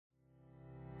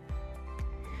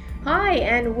Hi,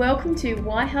 and welcome to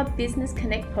Y Hub Business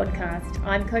Connect podcast.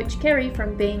 I'm Coach Kerry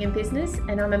from Being in Business,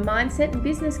 and I'm a mindset and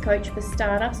business coach for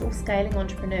startups or scaling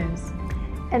entrepreneurs.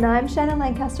 And I'm Shannon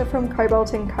Lancaster from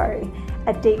Cobalt & Co.,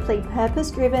 a deeply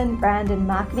purpose-driven brand and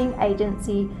marketing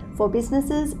agency for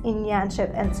businesses in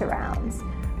Yanchep and surrounds.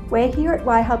 We're here at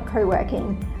Y Hub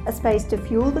Co-working, a space to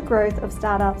fuel the growth of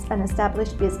startups and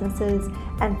established businesses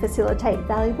and facilitate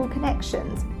valuable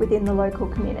connections within the local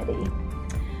community.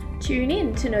 Tune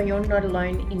in to know you're not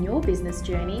alone in your business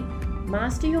journey,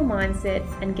 master your mindset,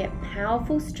 and get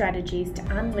powerful strategies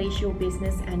to unleash your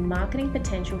business and marketing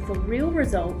potential for real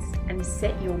results and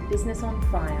set your business on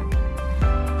fire.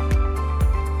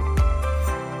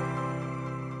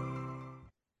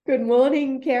 Good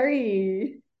morning,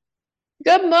 Kerry.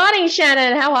 Good morning,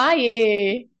 Shannon. How are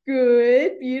you?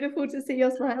 Good. Beautiful to see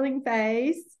your smiling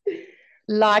face.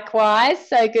 Likewise.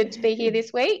 So good to be here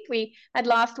this week. We had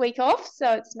last week off,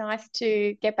 so it's nice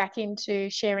to get back into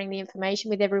sharing the information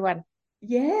with everyone.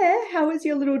 Yeah. How was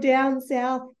your little down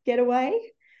south getaway?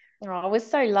 Oh, it was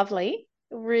so lovely.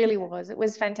 It really was. It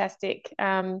was fantastic.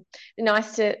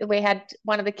 We had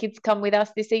one of the kids come with us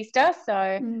this Easter,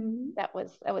 so that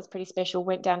was pretty special.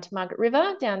 Went down to Margaret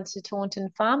River, down to Taunton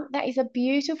Farm. That is a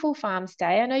beautiful farm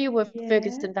stay. I know you were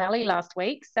Ferguson Valley last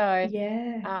week, so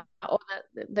or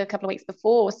the couple of weeks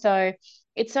before. So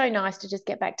it's so nice to just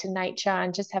get back to nature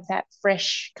and just have that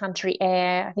fresh country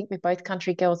air. I think we're both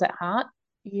country girls at heart.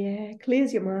 Yeah,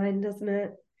 clears your mind, doesn't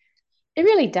it? It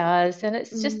really does. And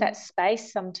it's just that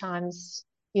space sometimes,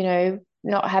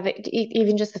 not having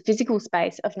even just the physical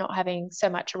space of not having so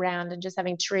much around and just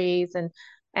having trees and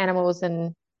animals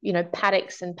and,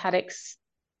 paddocks and paddocks.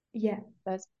 Yeah.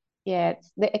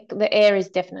 The air is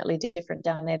definitely different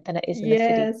down there than it is in the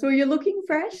city. Yeah, so you're looking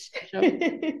fresh.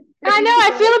 I know,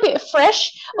 I feel a bit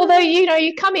fresh. Although,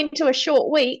 you come into a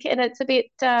short week and it's a bit,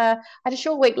 I had a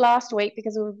short week last week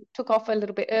because we took off a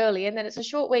little bit early, and then it's a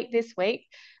short week this week.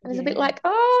 And it's a bit like,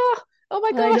 oh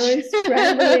my gosh. I know,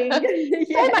 scrambling.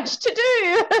 So much to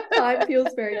do. Time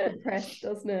feels very compressed,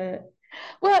 doesn't it?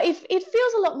 Well, it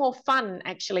feels a lot more fun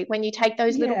actually when you take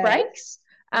those little breaks.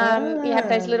 You have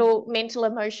those little mental,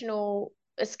 emotional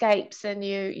escapes, and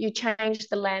you change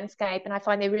the landscape. And I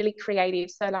find they're really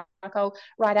creative. So like I'll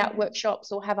write out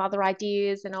workshops or have other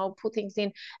ideas, and I'll put things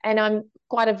in. And I'm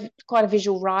quite a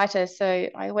visual writer, so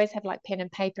I always have like pen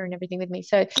and paper and everything with me.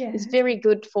 So it's very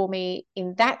good for me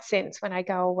in that sense when I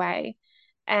go away.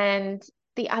 And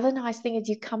the other nice thing is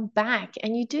you come back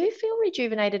and you do feel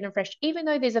rejuvenated and fresh, even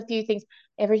though there's a few things,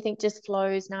 everything just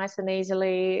flows nice and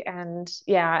easily. And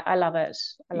yeah, I love it.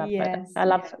 I love it. I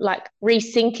love like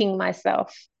resyncing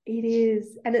myself. It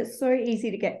is. And it's so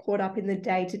easy to get caught up in the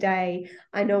day to day.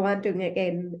 I know I'm doing it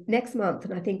again next month,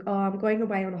 and I think, oh, I'm going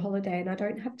away on a holiday and I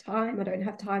don't have time. I don't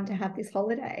have time to have this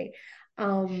holiday.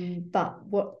 But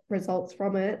what results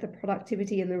from it, the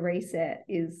productivity and the reset,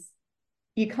 is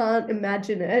you can't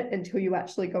imagine it until you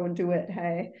actually go and do it.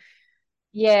 Hey.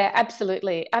 Yeah,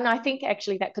 absolutely. And I think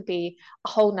actually that could be a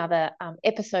whole nother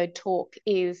episode talk,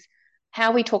 is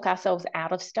how we talk ourselves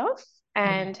out of stuff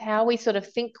and how we sort of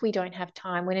think we don't have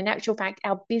time, when in actual fact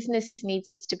our business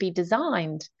needs to be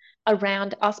designed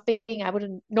around us being able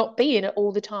to not be in it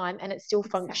all the time and it still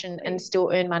function and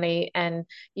still earn money. And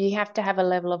you have to have a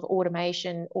level of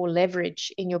automation or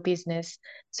leverage in your business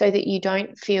so that you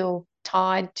don't feel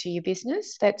tied to your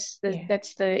business. That's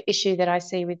the issue that I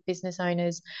see with business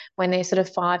owners when they're sort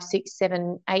of 5, 6,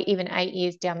 7, 8, even 8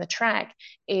 years down the track,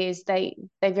 is they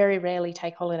very rarely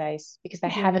take holidays because they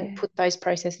haven't put those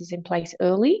processes in place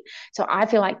early. So I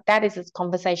feel like that is a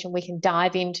conversation we can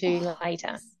dive into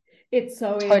later. It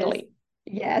so totally is.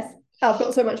 Yes. I've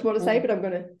got so much more to say, but I'm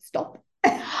going to stop.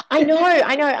 I know.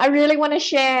 I really want to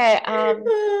share. I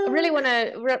really want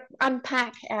to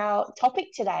unpack our topic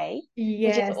today,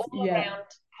 which is all around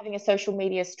having a social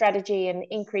media strategy and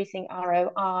increasing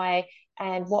ROI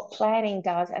and what planning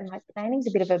does. And like, planning's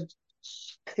a bit of a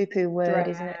poo-poo word,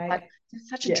 isn't it? Like, it's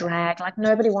such a drag. Like,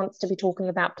 nobody wants to be talking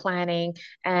about planning,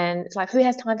 and it's like, who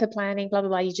has time for planning? Blah blah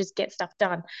blah. You just get stuff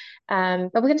done.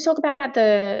 But we're going to talk about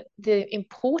the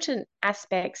important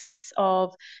aspects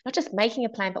of not just making a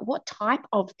plan, but what type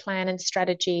of plan and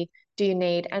strategy do you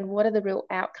need, and what are the real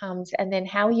outcomes, and then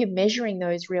how are you measuring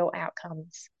those real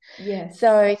outcomes? Yes.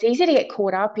 So it's easy to get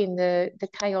caught up in the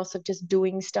chaos of just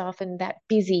doing stuff and that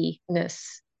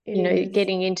busyness.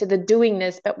 Getting into the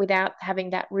doingness, but without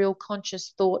having that real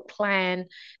conscious thought plan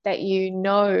that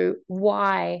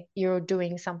why you're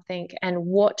doing something and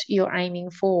what you're aiming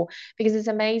for. Because it's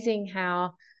amazing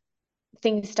how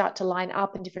things start to line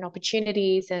up in different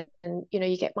opportunities, and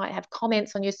you might have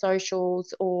comments on your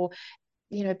socials, or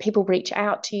people reach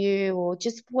out to you, or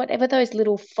just whatever those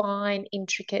little fine,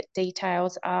 intricate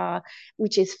details are,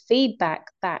 which is feedback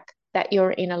back that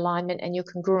you're in alignment and you're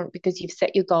congruent because you've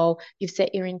set your goal, you've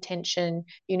set your intention,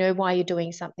 you know why you're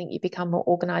doing something, you become more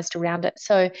organized around it.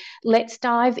 So let's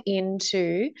dive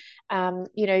into,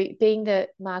 being the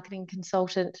marketing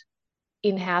consultant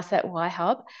in-house at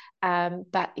YHub.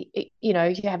 But you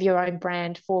have your own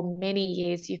brand for many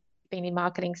years. You've been in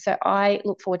marketing. So I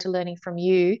look forward to learning from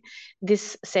you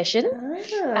this session. There we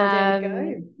go.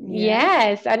 Yeah.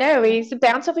 Yes, I know. We used to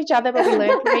bounce off each other, but we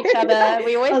learn from each other.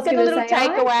 We I always was get a going to little say,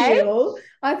 takeaway.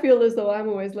 I feel as though I'm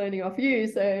always learning off you.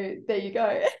 So there you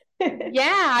go.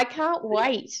 Yeah, I can't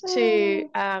wait to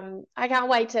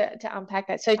unpack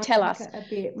that. So tell Unpack us, it a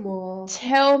bit more.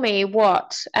 tell me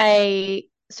what a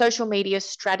social media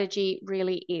strategy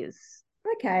really is.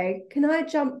 Okay, can I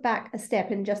jump back a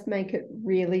step and just make it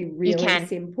really, You really can.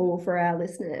 simple for our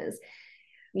listeners?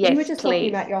 We were Yes, just talking please.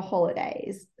 about your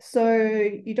holidays. So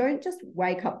you don't just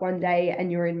wake up one day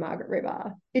and you're in Margaret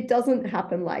River. It doesn't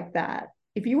happen like that.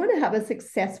 If you want to have a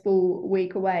successful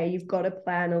week away, you've got to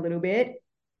plan a little bit.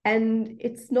 And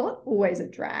it's not always a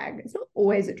drag. It's not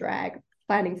always a drag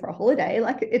planning for a holiday.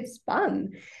 Like, it's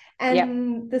fun. Yep.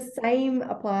 And the same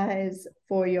applies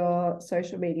for your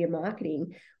social media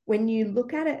marketing. When you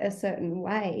look at it a certain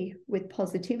way with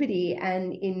positivity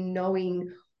and in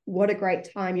knowing what a great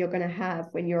time you're going to have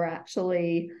when you're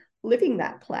actually living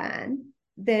that plan,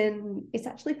 then it's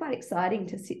actually quite exciting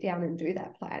to sit down and do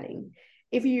that planning.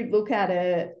 If you look at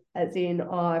it as in, oh,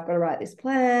 I've got to write this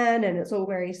plan and it's all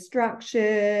very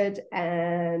structured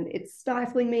and it's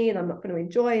stifling me and I'm not going to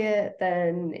enjoy it,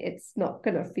 then it's not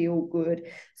going to feel good.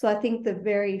 So I think the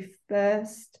very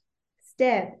first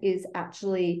step is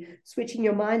actually switching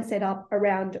your mindset up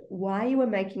around why you were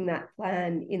making that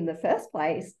plan in the first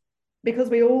place, because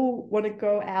we all want to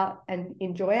go out and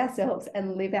enjoy ourselves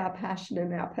and live our passion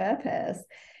and our purpose.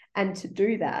 And to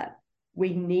do that,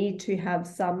 we need to have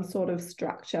some sort of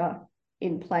structure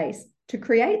in place to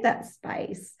create that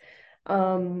space.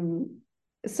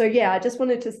 So yeah, I just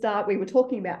wanted to start. We were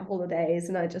talking about holidays,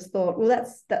 and I just thought, well,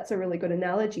 that's a really good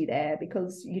analogy there,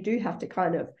 because you do have to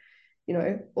kind of,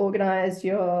 organize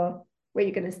your where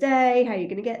you're going to stay, how you're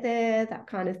going to get there, that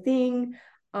kind of thing.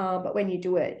 But when you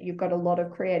do it, you've got a lot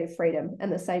of creative freedom, and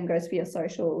the same goes for your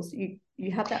socials.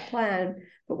 You have that plan,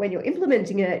 but when you're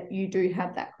implementing it, you do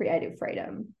have that creative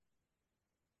freedom.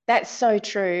 That's so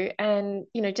true. And,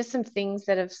 just some things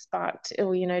that have sparked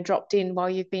or, dropped in while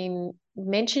you've been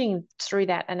mentioning through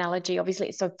that analogy. Obviously,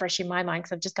 it's so fresh in my mind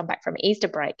because I've just come back from Easter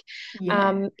break.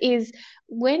 Yeah. Is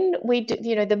when we do,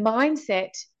 the mindset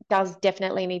does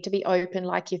definitely need to be open,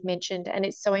 like you've mentioned. And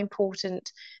it's so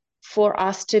important for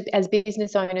us to, as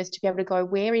business owners, to be able to go,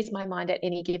 where is my mind at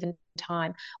any given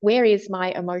time? Where is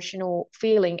my emotional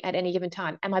feeling at any given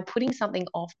time? Am I putting something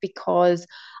off because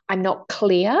I'm not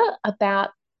clear about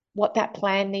what that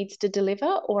plan needs to deliver,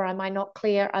 or am I not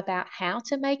clear about how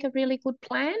to make a really good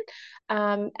plan?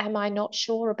 Am I not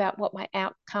sure about what my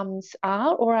outcomes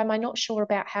are, or am I not sure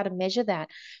about how to measure that?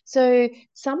 So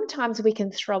sometimes we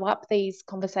can throw up these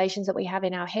conversations that we have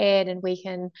in our head, and we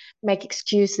can make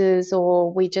excuses,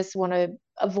 or we just want to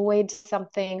avoid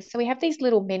something. So we have these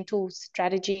little mental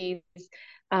strategies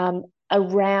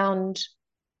around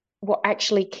what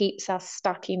actually keeps us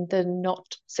stuck in the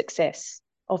not success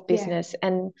of Yeah. business.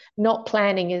 And not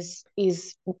planning is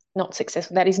not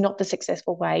successful. That is not the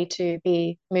successful way to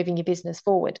be moving your business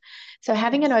forward. So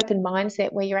having an Yes. open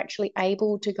mindset where you're actually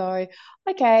able to go,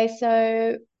 okay,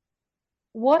 so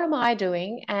what am I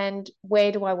doing and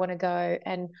where do I want to go,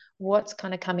 and what's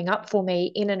kind of coming up for me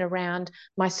in and around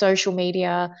my social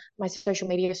media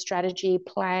strategy,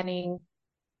 planning,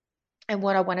 and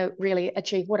what I want to really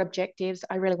achieve, what objectives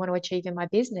I really want to achieve in my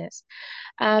business.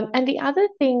 And the other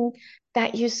thing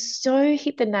that you so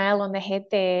hit the nail on the head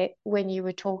there when you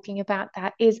were talking about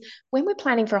that is, when we're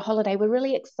planning for a holiday, we're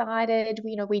really excited.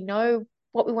 We know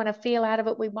what we want to feel out of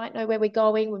it. We might know where we're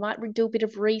going. We might do a bit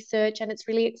of research, and it's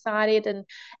really excited,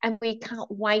 and we can't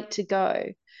wait to go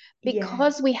Yeah.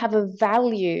 because we have a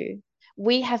value.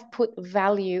 We have put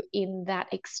value in that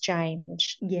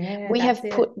exchange. Yeah, We that's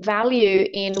have put it. value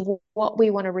in what we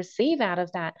want to receive out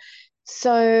of that.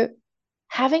 So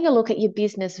having a look at your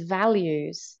business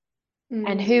values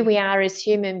and who we Mm. are as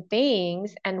human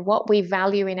beings and what we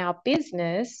value in our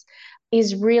business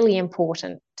is really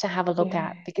important to have a look Yeah.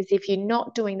 at. Because if you're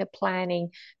not doing the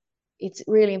planning, it's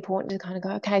really important to kind of go,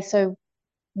 okay, so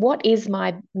what is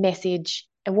my message,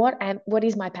 and what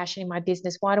is my passion in my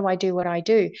business? Why do I do what I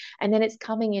do? And then it's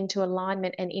coming into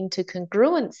alignment and into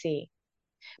congruency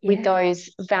with Yeah. those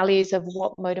values of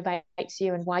what motivates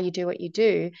you and why you do what you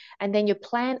do. And then your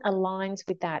plan aligns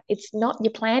with that. It's not,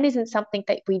 your plan isn't something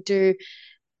that we do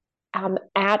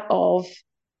out of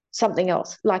something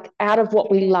else, like out of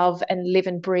what we Yeah. love and live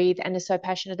and breathe and are so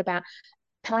passionate about.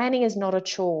 Planning is not a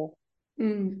chore.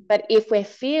 Mm. But if we're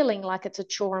feeling like it's a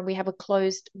chore and we have a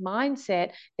closed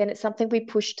mindset, then it's something we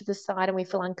push to the side and we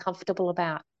feel uncomfortable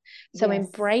about. So Yes.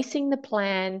 embracing the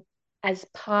plan as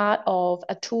part of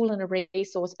a tool and a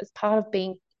resource, as part of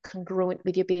being congruent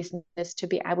with your business to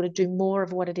be able to do more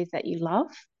of what it is that you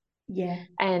love Yeah.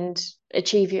 and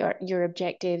achieve your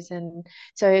objectives. And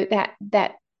so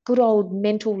that good old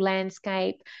mental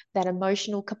landscape, that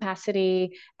emotional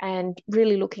capacity, and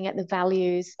really looking at the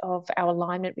values of our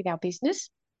alignment with our business.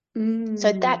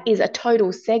 So that Mm. is a total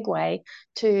segue I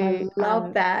to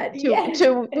love that. to Yeah.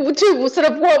 to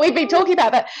sort of what we've been talking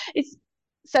about. But it's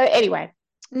so anyway,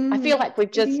 I feel like we've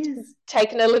It just is.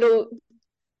 taken a little,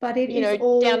 But it is down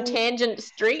all tangent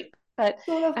street, but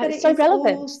sort of, but it's it so is all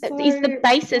relevant. That is the so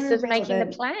basis of making the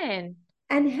relevant. plan.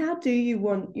 And how do you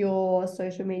want your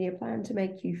social media plan to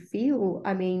make you feel?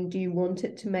 I mean, do you want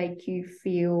it to make you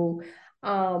feel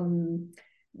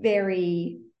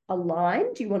very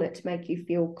aligned? Do you want it to make you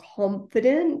feel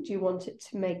confident? Do you want it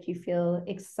to make you feel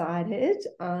excited,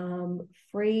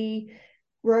 free,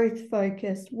 growth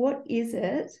focused? What is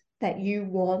it that you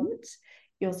want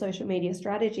your social media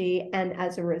strategy, and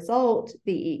as a result,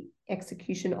 the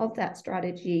execution of that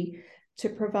strategy to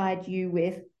provide you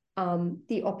with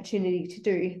the opportunity to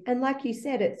do? And like you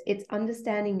said, it's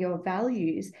understanding your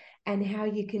values and how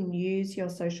you can use your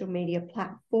social media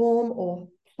platform or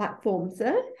platforms,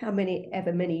 how many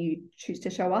ever many you choose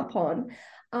to show up on,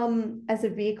 as a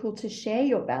vehicle to share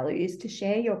your values, to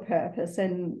share your purpose,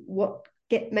 and what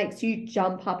makes you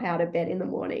jump up out of bed in the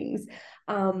mornings.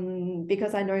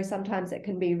 Because I know sometimes it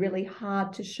can be really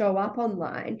hard to show up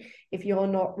online if you're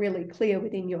not really clear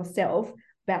within yourself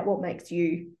about what makes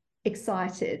you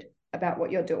excited about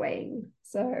what you're doing.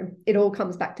 So it all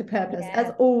comes back to purpose, as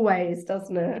Yeah. always,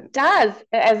 doesn't it? It does,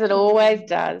 as it always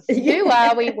does. Who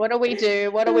are we? Yeah. What do we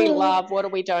do? What do we love? What do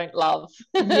we don't love?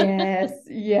 Yes,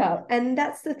 yeah. And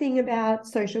that's the thing about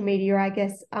social media, I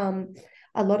guess.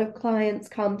 A lot of clients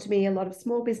come to me, a lot of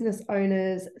small business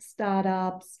owners,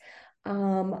 startups,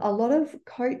 a lot of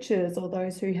coaches, or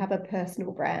those who have a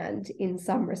personal brand in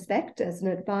some respect as an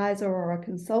advisor or a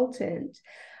consultant.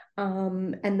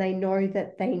 And they know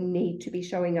that they need to be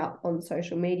showing up on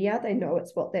social media. They know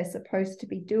it's what they're supposed to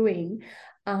be doing.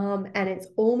 And it's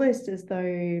almost as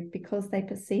though, because they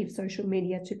perceive social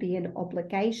media to be an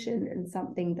obligation and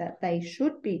something that they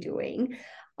should be doing,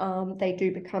 they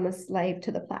do become a slave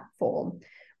to the platform.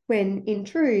 When in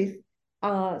truth,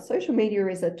 social media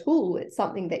is a tool. It's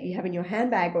something that you have in your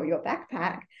handbag or your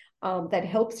backpack, that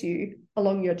helps you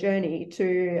along your journey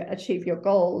to achieve your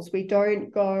goals. We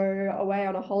don't go away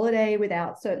on a holiday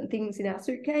without certain things in our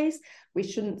suitcase. We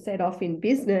shouldn't set off in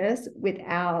business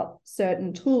without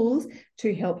certain tools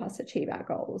to help us achieve our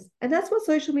goals. And that's what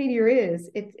social media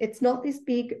is. It's not this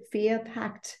big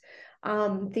fear-packed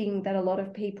thing that a lot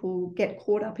of people get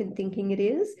caught up in thinking it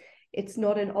is. It's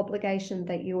not an obligation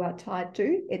that you are tied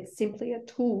to. It's simply a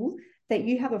tool that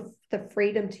you have the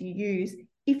freedom to use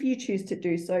if you choose to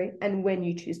do so and when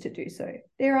you choose to do so.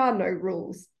 There are no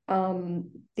rules.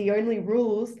 The only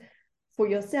rules for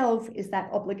yourself is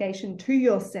that obligation to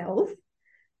yourself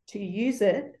to use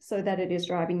it so that it is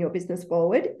driving your business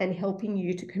forward and helping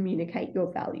you to communicate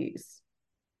your values.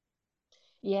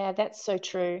 Yeah, that's so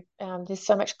true. There's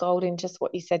so much gold in just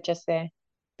what you said just there.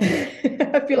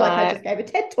 I feel like I just Like, gave a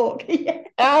TED talk. Yeah.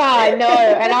 I know,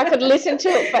 and I could listen to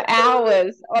it for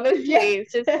hours. Yeah. Honestly,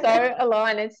 it's just so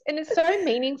aligned. It's so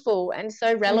meaningful and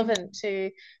so relevant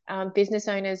to business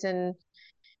owners and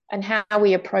how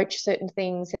we approach certain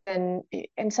things. And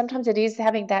sometimes it is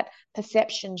having that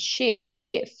perception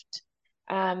shift,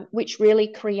 which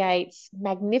really creates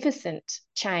magnificent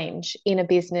change in a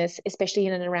business, especially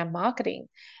in and around marketing.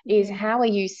 Is Yeah. how are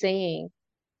you seeing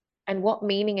and what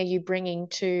meaning are you bringing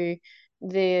to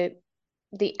the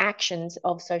the actions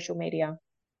of social media,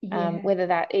 Yeah. whether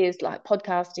that is like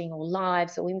podcasting or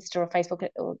lives or Insta or Facebook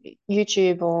or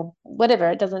YouTube or whatever.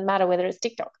 It doesn't matter whether it's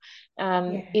TikTok.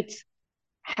 Yeah. It's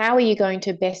how are you going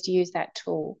to best use that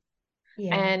tool?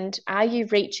 Yeah. And are you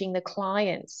reaching the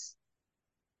clients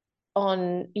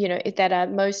on, that are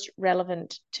most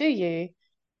relevant to you?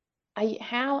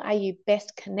 How are you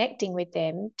best connecting with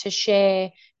them to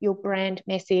share your brand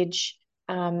message?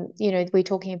 We're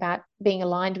talking about being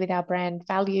aligned with our brand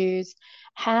values.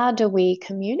 How do we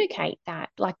communicate that?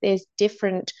 Like there's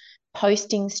different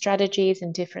posting strategies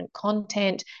and different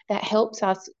content that helps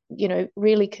us,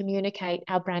 really communicate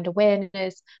our brand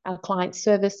awareness, our client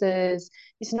services.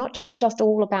 It's not just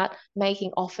all about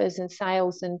making offers and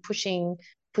sales and pushing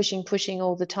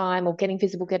all the time, or getting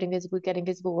visible,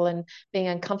 and being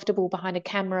uncomfortable behind a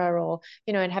camera, or,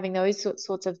 and having those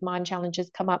sorts of mind challenges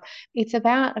come up. It's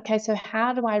about, okay, so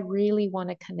how do I really want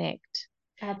to connect?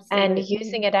 And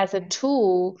using Absolutely. it as a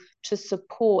tool to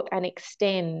support and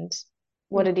extend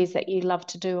what it is that you love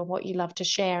to do and what you love to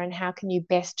share, and how can you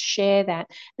best share that.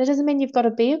 That doesn't mean you've got to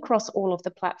be across all of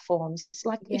the platforms.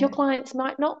 Like, your Yeah. clients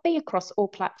might not be across all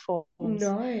platforms,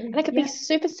 No. and it could be Yeah.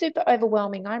 super, super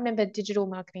overwhelming. I remember digital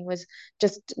marketing was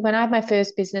just, when I had my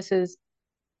first businesses,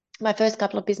 my first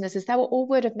couple of businesses, they were all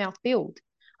word of mouth build.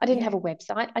 I didn't have Yeah. a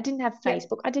website. I didn't have Yeah.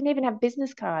 Facebook. I didn't even have a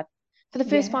business card. For the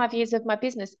first Yeah. 5 years of my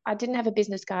business, I didn't have a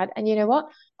business card. And you know what?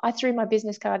 I threw my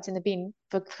business cards in the bin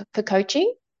for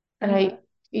coaching. And Uh-huh.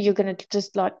 you're going to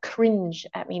just like cringe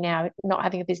at me now, not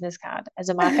having a business card as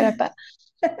a marketer. But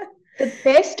the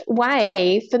best way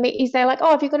for me is, they're like, oh,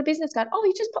 have you got a business card? Oh,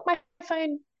 you just put my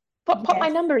phone, pop my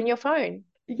Yes. number in your phone.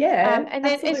 Yeah, And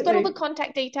then it's got all the absolutely.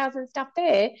 contact details and stuff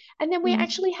there. And then we're Mm.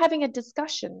 actually having a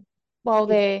discussion while Yes.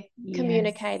 they're Yes.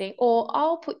 communicating. Or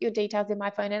I'll put your details in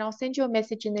my phone and I'll send you a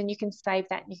message, and then you can save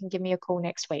that and you can give me a call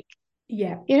next week.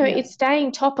 Yeah. Yeah. It's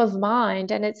staying top of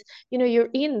mind, and it's, you're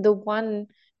in the one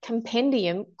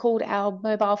compendium called our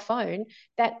mobile phone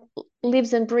that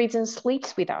lives and breathes and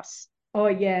sleeps with us. Oh,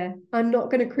 yeah. I'm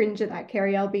not going to cringe at that,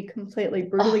 Kerry. I'll be completely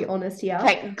brutally Oh, honest here.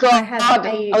 thank God. I I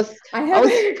have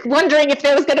was a, wondering if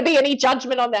there was going to be any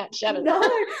judgment on that, Shannon. no,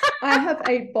 I have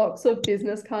a box of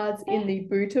business cards in the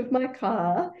boot of my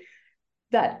car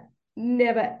that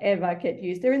never ever get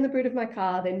used. They're in the boot of my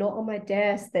car. They're not on my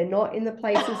desk. They're not in the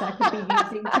places I could be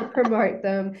using to promote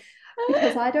them,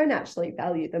 because I don't actually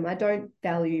value them. I don't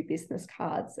value business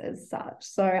cards as such.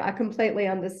 So I completely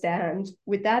understand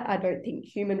with that. I don't think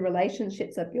human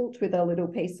relationships are built with a little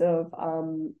piece of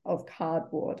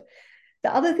cardboard.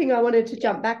 The other thing I wanted to Yeah.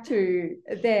 jump back to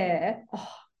there,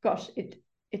 oh gosh,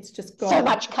 it's just So gone.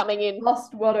 much coming in.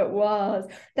 Lost what it was.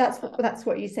 That's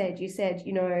what you said. You said,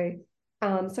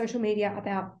 social media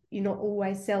about you're not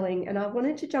always selling. And I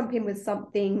wanted to jump in with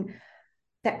something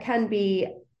that can be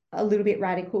a little bit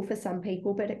radical for some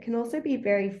people, but it can also be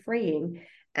very freeing.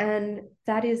 And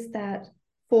that is that,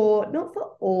 not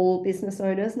for all business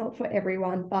owners, not for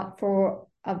everyone, but for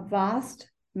a vast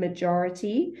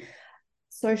majority,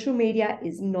 social media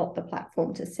is not the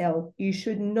platform to sell. You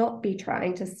should not be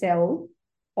trying to sell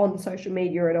on social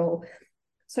media at all.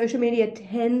 Social media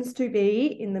tends to be,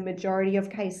 in the majority of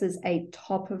cases, a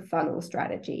top of funnel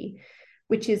strategy,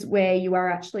 which is where you are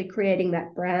actually creating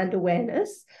that brand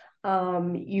awareness.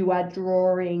 You are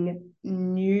drawing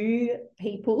new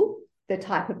people, the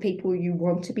type of people you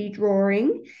want to be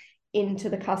drawing into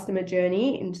the customer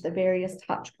journey, into the various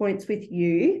touch points with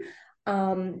you.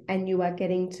 And you are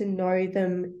getting to know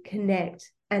them, connect,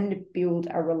 and build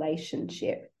a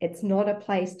relationship. It's not a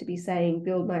place to be saying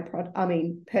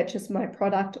purchase my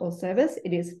product or service.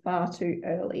 It is far too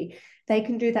early. They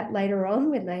can do that later on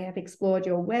when they have explored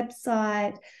your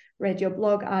website, read your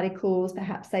blog articles,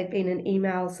 perhaps they've been an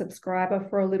email subscriber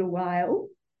for a little while.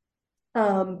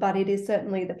 But it is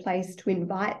certainly the place to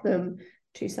invite them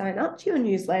to sign up to your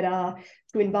newsletter,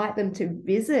 to invite them to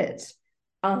visit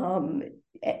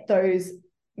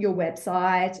your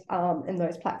website, and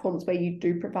those platforms where you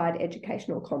do provide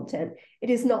educational content.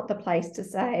 It is not the place to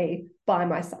say, buy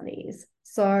my sunnies.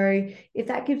 So if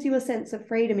that gives you a sense of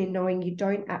freedom in knowing you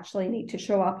don't actually need to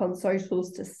show up on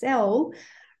socials to sell,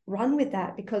 run with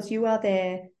that, because you are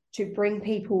there to bring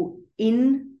people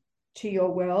in to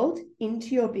your world,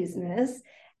 into your business,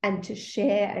 and to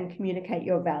share and communicate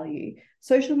your value.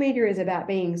 Social media is about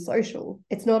being social.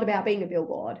 It's not about being a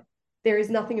billboard. There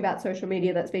is nothing about social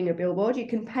media that's being a billboard. You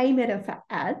can pay Meta for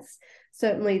ads.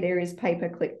 Certainly there is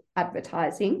pay-per-click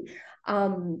advertising.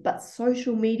 But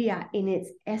social media in its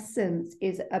essence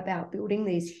is about building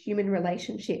these human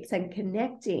relationships and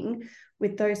connecting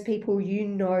with those people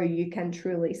you can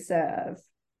truly serve.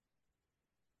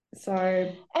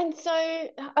 And so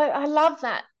I love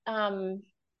that.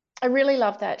 I really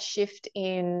love that shift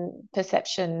in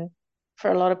perception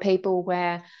for a lot of people,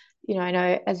 where, I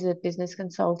know as a business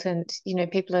consultant,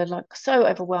 people are like so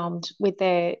overwhelmed with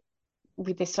their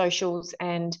socials,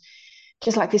 and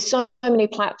just like there's so many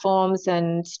platforms,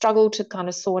 and struggle to kind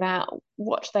of sort out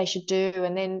what they should do,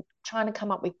 and then trying to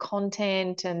come up with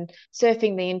content, and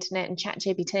surfing the internet and chat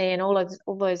GPT and all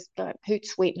those like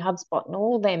Hootsuite and HubSpot and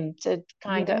all them, to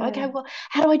kind of go, okay, well,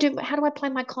 how do I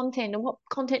plan my content, and what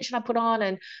content should I put on,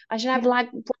 and I should have like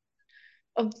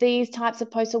of these types of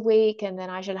posts a week, and then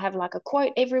I should have like a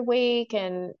quote every week.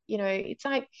 And, it's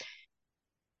like,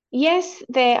 yes,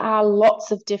 there are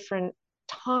lots of different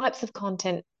types of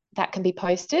content that can be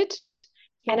posted,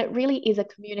 and Yeah, it really is a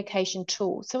communication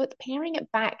tool. So it's pairing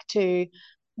it back to,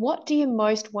 what do you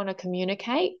most want to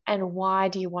communicate and why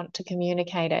do you want to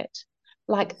communicate it?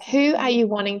 Like, who are exactly. you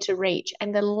wanting to reach?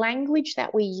 And the language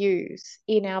that we use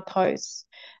in our posts,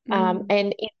 Mm,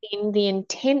 and in the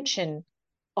intention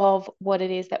of what it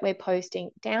is that we're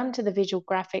posting, down to the visual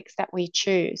graphics that we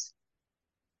choose.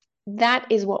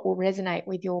 That is what will resonate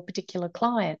with your particular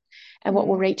client and what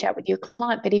will mm, reach out with your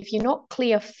client. But if you're not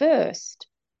clear first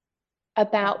yeah,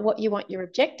 about what you want your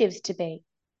objectives to be,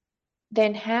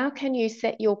 then how can you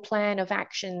set your plan of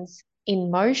actions in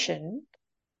motion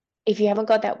if you haven't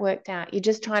got that worked out? You're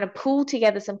just trying to pull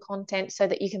together some content so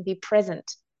that you can be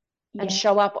present and yeah,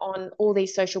 show up on all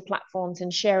these social platforms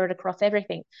and share it across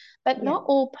everything. But yeah, not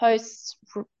all posts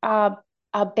are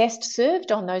best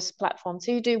served on those platforms.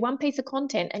 So you do one piece of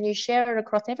content and you share it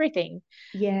across everything.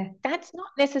 yeah. That's not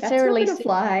That's not necessarily going to suited to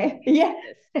fly. your Yeah.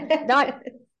 business. That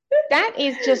that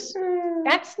is just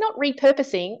that's not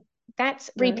repurposing, that's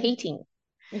No. repeating.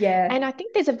 Yeah. And I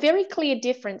think there's a very clear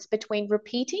difference between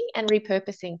repeating and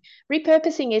repurposing.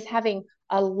 Repurposing is having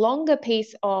a longer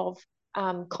piece of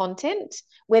content,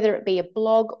 whether it be a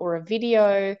blog or a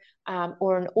video,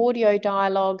 or an audio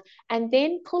dialogue, and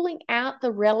then pulling out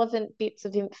the relevant bits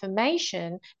of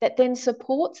information that then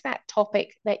supports that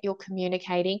topic that you're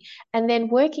communicating, and then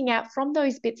working out from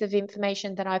those bits of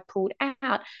information that I pulled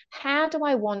out, how do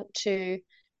I want to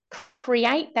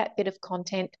create that bit of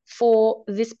content for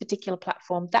this particular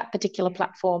platform, that particular Yeah.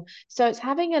 platform. So it's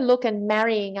having a look and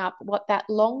marrying up what that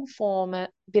long form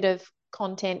bit of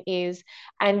content is,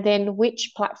 and then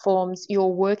which platforms you're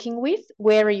working with,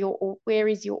 where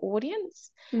is your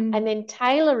audience, and Mm, then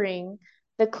tailoring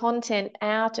the content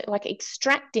out, like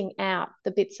extracting out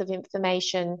the bits of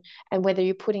information, and whether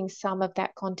you're putting some of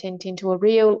that content into a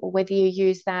reel, or whether you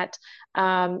use that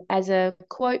as a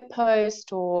quote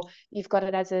post, or you've got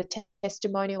it as a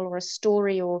testimonial or a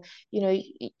story, or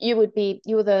you're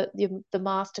the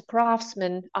master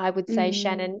craftsman, I would say, mm,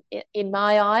 Shannon, in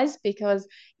my eyes, because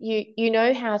you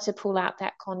know how to pull out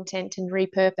that content and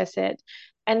repurpose it,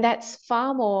 and that's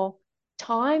far more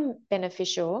time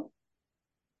beneficial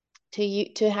to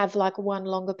you to have like one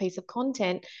longer piece of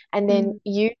content and then mm.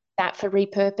 use that for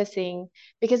repurposing,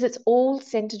 because it's all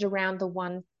centered around the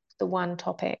one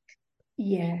topic.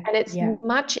 Yeah. And it's Yeah.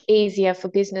 much easier for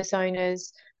business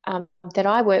owners that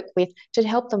I work with to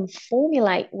help them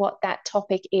formulate what that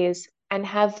topic is and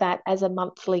have that as a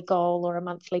monthly goal or a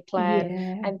monthly plan,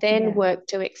 Yeah. and then Yeah. work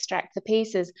to extract the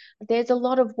pieces. There's a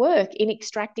lot of work in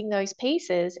extracting those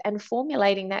pieces and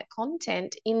formulating that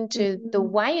content into the Mm.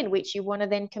 way in which you want to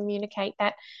then communicate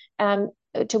that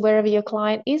to wherever your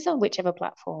client is on whichever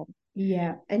platform.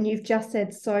 Yeah, and you've just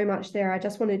said so much there. I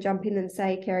just want to jump in and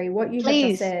say, Kerry, what you have just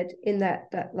Please. said in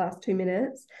that last 2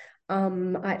 minutes,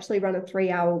 I actually run a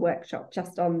 3-hour workshop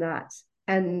just on that,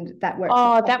 and that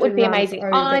workshop Oh, that would often be runs amazing.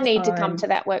 I over need to come to time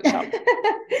that workshop.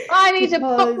 I need to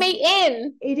book because me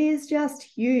in. it is just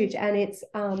huge. And it's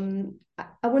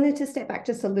I wanted to step back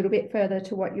just a little bit further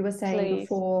to what you were saying Please.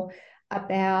 before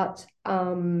about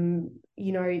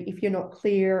if you're not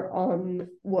clear on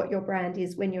what your brand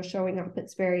is when you're showing up,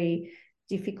 it's very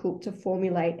difficult to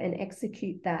formulate and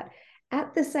execute that.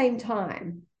 At the same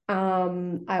time,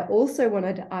 I also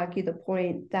wanted to argue the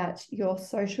point that your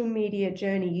social media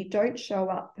journey, you don't show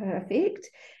up perfect.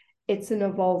 It's an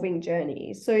evolving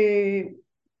journey. So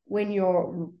when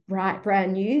you're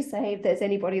brand new, say if there's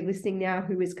anybody listening now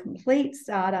who is complete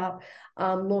startup,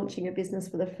 launching a business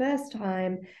for the first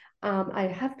time, I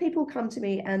have people come to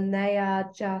me and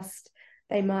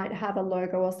they might have a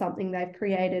logo or something they've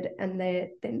created, and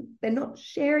they're not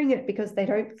sharing it because they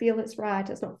don't feel it's right,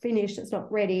 it's not finished, it's not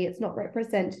ready, it's not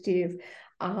representative.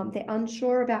 They're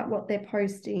unsure about what they're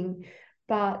posting,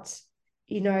 but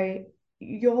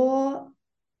your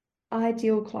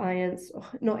ideal clients,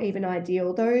 not even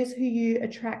ideal, those who you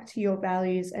attract to your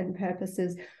values and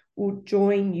purposes will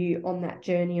join you on that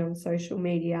journey on social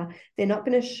media. They're not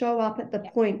going to show up at the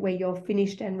point where you're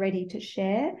finished and ready to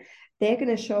share. They're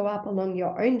going to show up along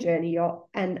your own journey.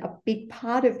 And a big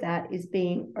part of that is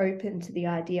being open to the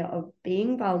idea of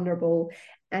being vulnerable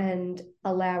and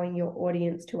allowing your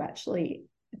audience to actually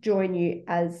join you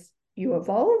as you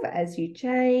evolve, as you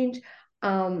change.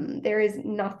 There is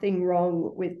nothing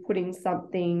wrong with putting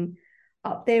something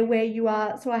up there where you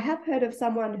are. So I have heard of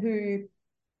someone who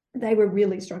they were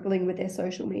really struggling with their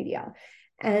social media,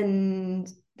 and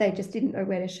they just didn't know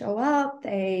where to show up.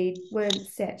 They weren't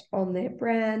set on their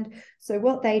brand. So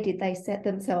what they did, they set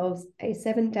themselves a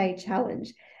 7-day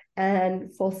challenge.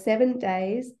 And for 7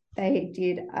 days, they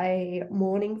did a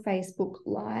morning Facebook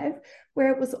Live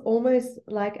where it was almost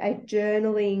like a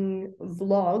journaling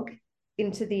vlog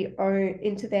into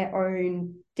their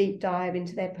own deep dive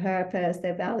into their purpose,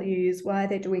 their values, why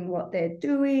they're doing what they're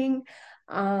doing,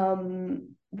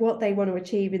 what they want to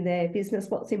achieve in their business,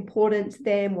 what's important to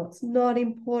them, what's not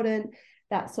important,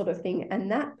 that sort of thing. And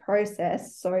that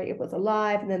process, so it was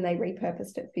alive and then they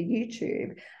repurposed it for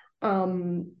YouTube,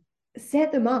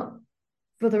 set them up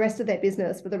for the rest of their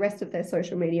business, for the rest of their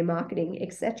social media marketing,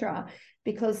 etc.,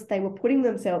 because they were putting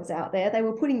themselves out there. They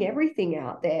were putting everything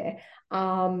out there,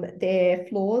 their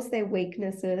flaws, their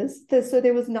weaknesses. So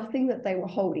there was nothing that they were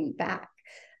holding back.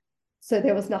 So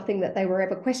there was nothing that they were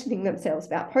ever questioning themselves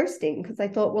about posting, because they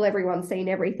thought, well, everyone's seen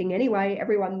everything anyway.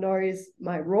 Everyone knows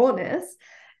my rawness.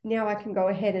 Now I can go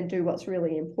ahead and do what's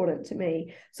really important to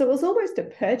me. So it was almost a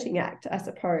purging act, I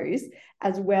suppose,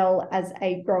 as well as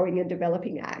a growing and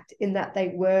developing act, in that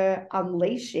they were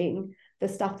unleashing the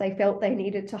stuff they felt they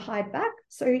needed to hide back.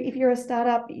 So if you're a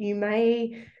startup, you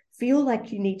may feel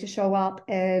like you need to show up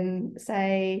and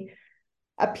say,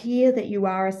 appear that you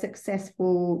are a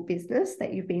successful business,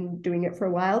 that you've been doing it for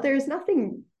a while. There is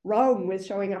nothing wrong with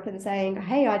showing up and saying,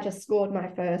 hey, I just scored my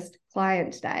first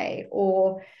client today,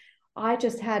 or I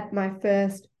just had my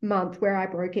first month where I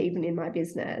broke even in my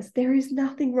business. There is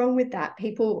nothing wrong with that.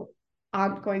 People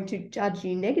aren't going to judge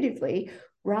you negatively.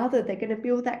 Rather, they're going to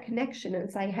build that connection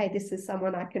and say, hey, this is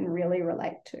someone I can really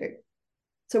relate to.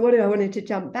 So what I wanted to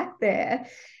jump back there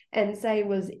and say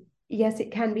was, yes,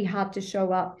 it can be hard to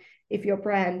show up if your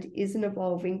brand isn't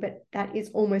evolving, but that is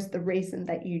almost the reason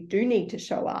that you do need to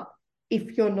show up.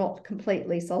 If you're not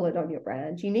completely solid on your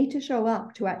brand, you need to show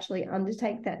up to actually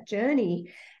undertake that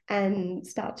journey and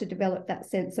start to develop that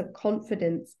sense of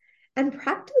confidence and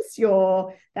practice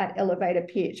that elevator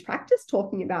pitch, practice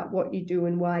talking about what you do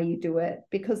and why you do it,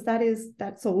 because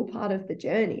that's all part of the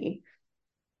journey.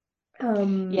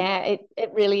 Yeah, it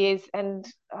really is. And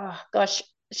oh gosh,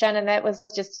 Shannon, that was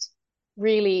just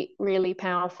really, really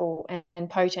powerful and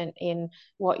potent in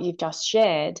what you've just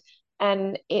shared.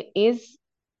 And it is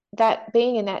that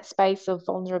being in that space of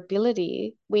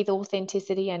vulnerability with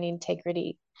authenticity and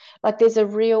integrity. Like there's a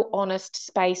real honest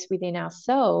space within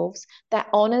ourselves that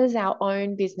honors our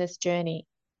own business journey.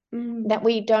 That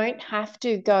we don't have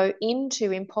to go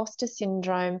into imposter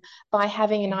syndrome by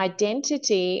having an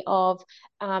identity of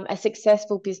a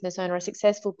successful business owner, a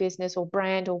successful business or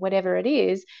brand or whatever it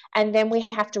is. And then we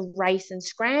have to race and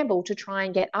scramble to try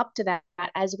and get up to that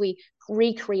as we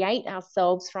recreate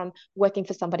ourselves from working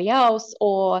for somebody else,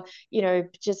 or,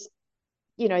 just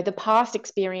the past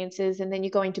experiences, and then you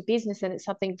go into business and it's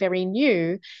something very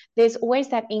new. There's always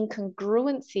that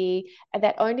incongruency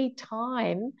that only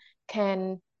time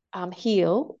can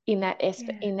heal in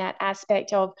that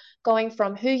aspect of going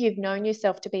from who you've known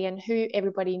yourself to be and who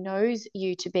everybody knows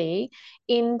you to be,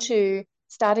 into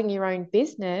starting your own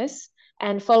business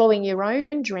and following your own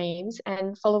dreams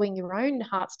and following your own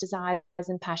heart's desires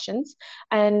and passions,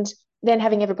 and then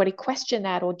having everybody question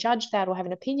that or judge that or have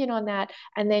an opinion on that.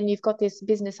 And then you've got this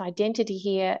business identity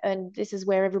here, and this is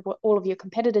where all of your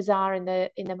competitors are in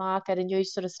the market, and you're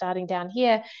sort of starting down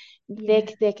here.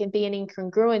 There can be an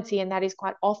incongruency, and that is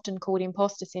quite often called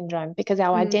imposter syndrome, because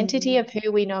our identity of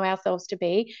who we know ourselves to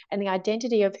be and the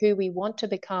identity of who we want to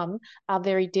become are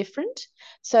very different.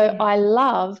 So I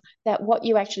love that what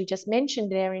you actually just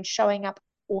mentioned there in showing up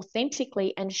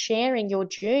authentically and sharing your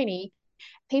journey.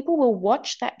 People will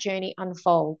watch that journey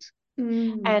unfold.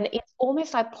 And it's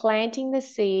almost like planting the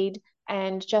seed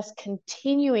and just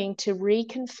continuing to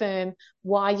reconfirm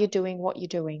why you're doing what you're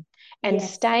doing, and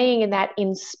staying in that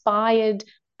inspired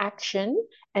action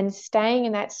and staying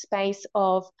in that space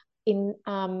of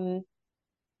the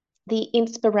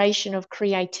inspiration of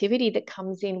creativity that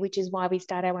comes in, which is why we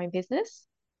start our own business.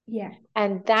 Yeah.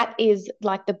 And that is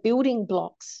like the building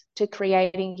blocks to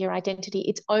creating your identity.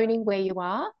 It's owning where you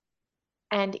are,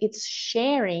 and it's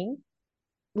sharing,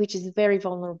 which is a very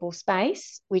vulnerable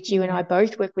space, which you and I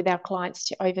both work with our clients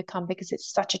to overcome, because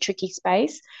it's such a tricky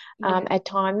space at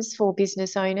times for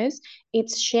business owners.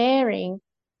 It's sharing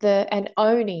and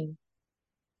owning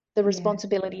the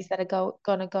responsibilities that are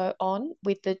going to go on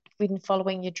with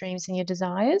following your dreams and your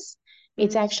desires.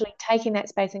 It's actually taking that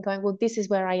space and going, well, this is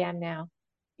where I am now.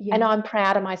 And I'm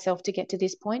proud of myself to get to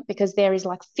this point, because there is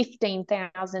like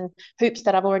 15,000 hoops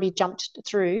that I've already jumped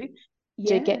through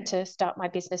to get to start my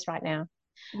business right now.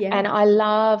 Yeah. And I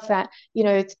love that,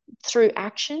 through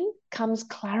action comes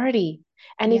clarity.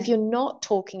 And Yeah. if you're not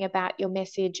talking about your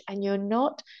message and you're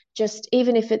not just,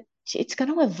 even if it's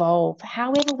going to evolve,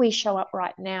 however we show up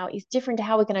right now is different to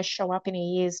how we're going to show up in a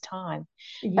year's time.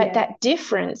 But Yeah. that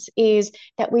difference is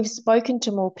that we've spoken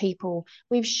to more people,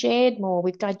 we've shared more,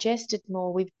 we've digested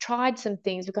more, we've tried some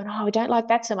things, we've gone, oh, I don't like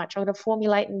that so much, I'm going to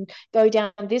formulate and go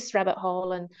down this rabbit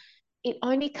hole. And it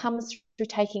only comes through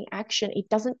taking action. It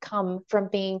doesn't come from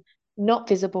being not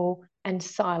visible and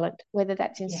silent, whether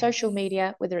that's in Yes. social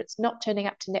media, whether it's not turning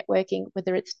up to networking,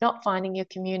 whether it's not finding your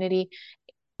community.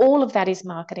 All of that is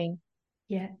marketing.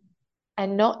 Yeah.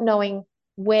 And not knowing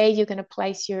where you're going to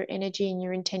place your energy and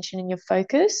your intention and your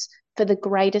focus for the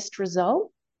greatest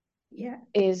result Yeah.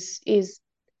 is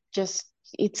just,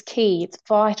 it's key, it's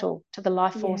vital to the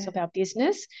life force Yeah. of our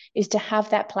business, is to have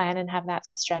that plan and have that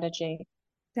strategy.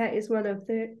 That is one of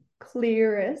the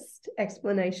clearest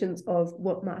explanations of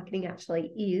what marketing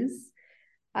actually is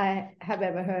I have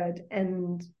ever heard.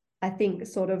 And I think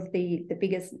sort of the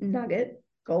biggest nugget,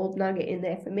 gold nugget in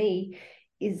there for me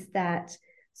is that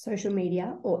social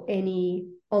media or any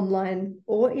online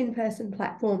or in-person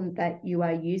platform that you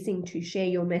are using to share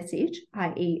your message,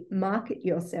 i.e. market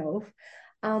yourself,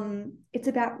 it's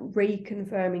about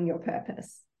reconfirming your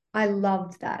purpose. I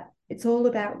loved that. It's all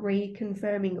about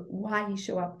reconfirming why you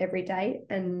show up every day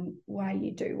and why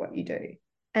you do what you do.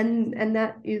 And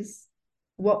that is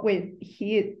what we're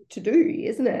here to do,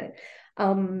 isn't it?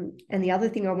 And the other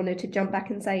thing I wanted to jump back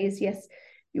and say is, yes,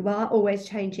 you are always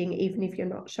changing, even if you're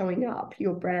not showing up.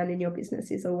 Your brand and your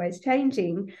business is always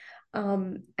changing.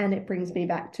 And it brings me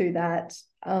back to that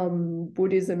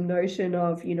Buddhism notion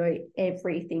of,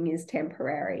 everything is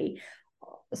temporary.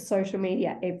 Social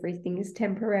media, everything is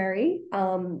temporary.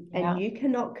 And you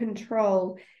cannot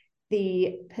control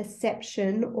the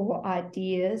perception or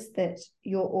ideas that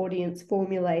your audience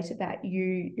formulate about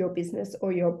you, your business,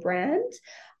 or your brand.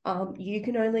 You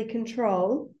can only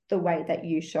control the way that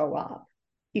you show up.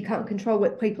 You can't control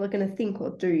what people are going to think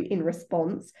or do in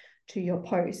response to your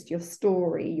post, your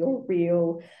story, your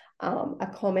reel, a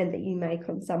comment that you make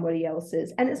on somebody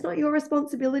else's. And it's not your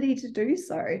responsibility to do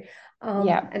so.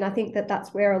 And I think that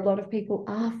that's where a lot of people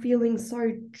are feeling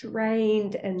so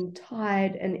drained and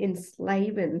tired and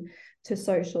enslaved to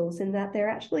socials, in that they're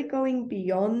actually going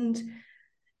beyond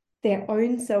their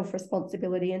own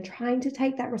self-responsibility and trying to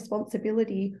take that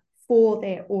responsibility for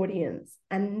their audience.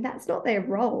 And that's not their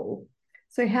role.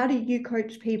 So how do you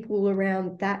coach people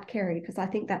around that, Kerry? Because I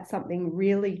think that's something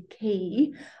really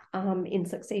key in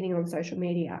succeeding on social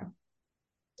media.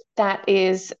 That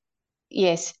is,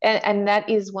 yes. And that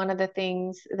is one of the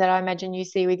things that I imagine you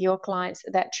see with your clients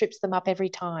that trips them up every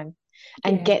time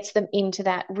and Yeah. gets them into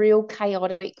that real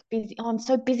chaotic, busy, oh, I'm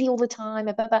so busy all the time.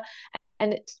 Blah, blah, blah.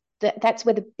 And that's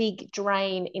where the big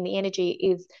drain in the energy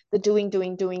is, the doing,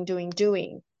 doing, doing, doing,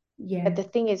 doing. But Yeah. the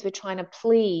thing is, we're trying to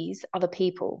please other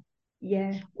people.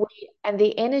 Yeah. And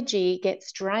the energy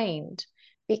gets drained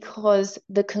because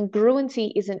the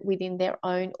congruency isn't within their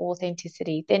own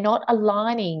authenticity. They're not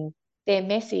aligning their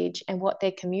message and what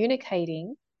they're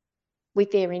communicating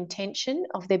with their intention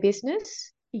of their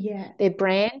business, Yeah. their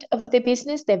brand of their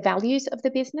business, their values of the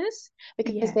business,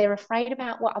 because Yeah. they're afraid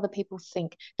about what other people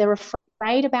think. They're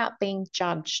afraid about being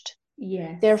judged.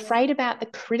 They're Yes. afraid about the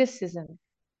criticism.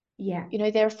 Yeah.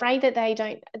 They're afraid that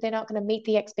they're not going to meet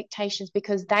the expectations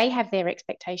because they have their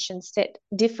expectations set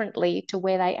differently to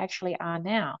where they actually are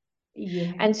now.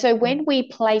 Yeah. And so Yeah. when we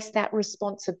place that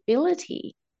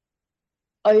responsibility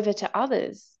over to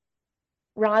others,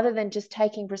 rather than just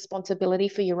taking responsibility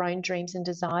for your own dreams and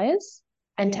desires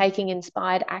and Yeah. taking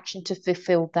inspired action to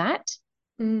fulfill that,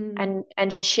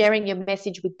 and sharing your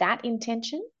message with that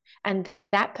intention and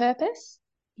that purpose,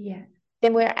 Yeah.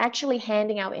 then we're actually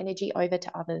handing our energy over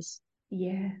to others.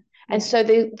 Yeah. And Yeah. so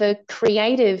the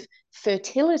creative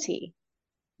fertility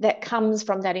that comes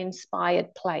from that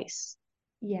inspired place,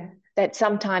 Yeah. that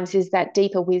sometimes is that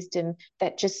deeper wisdom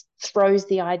that just throws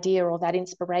the idea or that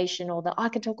inspiration, or that I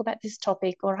can talk about this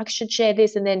topic or I should share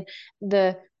this. And then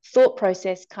the thought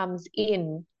process comes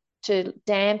in to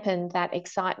dampen that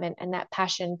excitement and that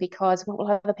passion, because what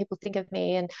will other people think of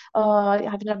me? And, oh, I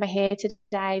haven't done my hair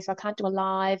today, so I can't do a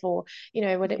live, or,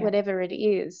 Yeah. whatever it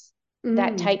is.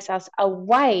 That Mm. takes us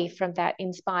away from that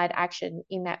inspired action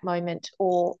in that moment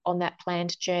or on that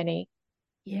planned journey,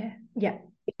 Yeah. Yeah.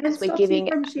 And because we're stops you giving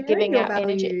from sharing giving your our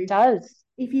energy. It value. does.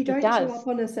 If you It don't show does. up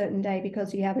on a certain day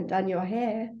because you haven't done your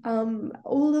hair,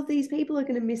 all of these people are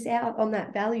going to miss out on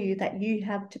that value that you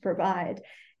have to provide.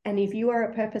 And if you are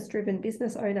a purpose-driven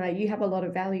business owner, you have a lot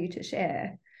of value to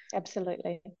share.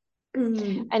 Absolutely.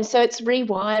 Mm. And so it's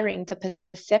rewiring the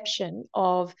perception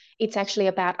of it's actually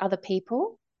about other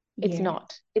people. It's Yeah.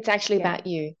 not. It's actually Yeah. about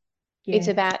you. It's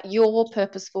Yeah. about your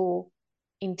purposeful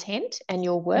intent and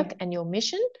your Yeah. work and your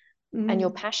mission and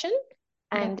your Mm. passion.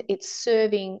 Yeah. And it's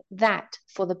serving that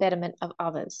for the betterment of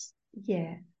others.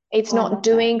 Yeah. It's I not love that.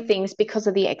 doing things because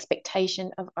of the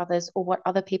expectation of others or what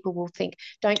other people will think.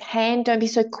 Don't be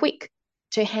so quick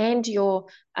to hand your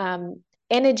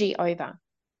energy over.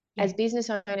 As Yeah. business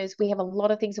owners, we have a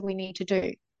lot of things that we need to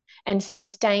do, and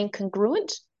staying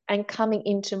congruent and coming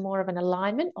into more of an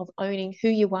alignment of owning who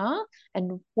you are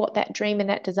and what that dream and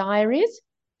that desire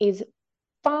is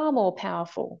far more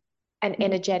powerful and Mm.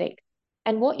 energetic.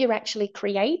 And what you're actually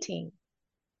creating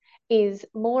is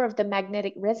more of the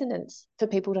magnetic resonance for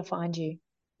people to find you.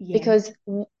 Yeah. Because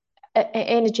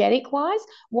energetic wise,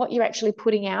 what you're actually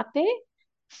putting out there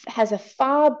has a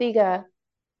far bigger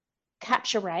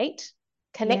capture rate,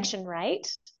 Yeah. connection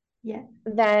rate Yeah.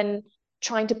 than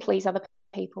trying to please other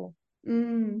people.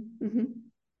 Mm. Mm-hmm.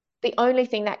 The only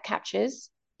thing that captures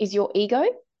is your ego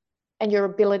and your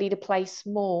ability to play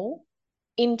small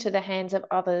into the hands of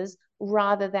others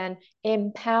rather than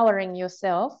empowering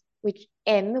yourself, which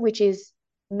is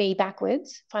me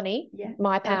backwards, funny, Yeah.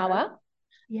 my Uh-huh. power,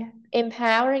 Yeah.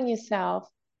 empowering yourself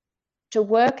to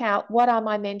work out what are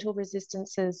my mental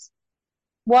resistances,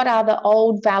 what are the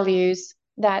old values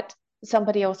that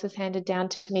somebody else has handed down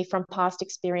to me from past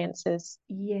experiences,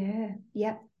 Yeah.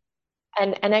 Yeah.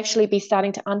 and actually be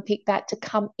starting to unpick that to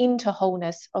come into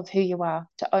wholeness of who you are,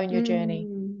 to own your journey.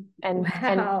 Mm. And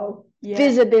Wow. Yeah.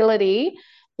 visibility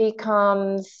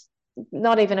becomes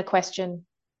not even a question.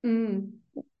 Mm.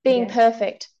 Being Yeah.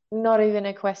 perfect, not even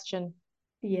a question.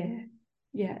 Yeah.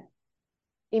 Yeah.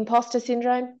 Imposter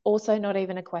syndrome, also not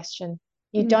even a question.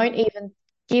 You don't Mm. even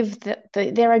give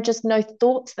there are just no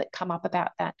thoughts that come up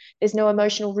about that. There's no Yeah.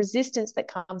 emotional resistance that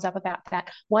comes up about that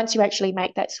once you actually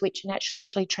make that switch and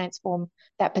actually transform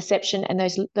that perception and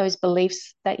those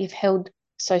beliefs that you've held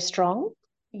so strong,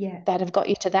 Yeah. that have got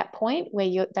you to that point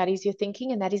where that is your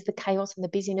thinking, and that is the chaos and the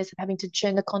busyness of having to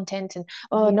churn the content, and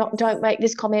not, Yes. don't make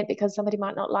this comment because somebody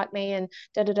might not like me, and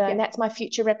da da da, and Yeah. that's my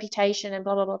future reputation, and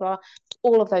blah blah blah blah.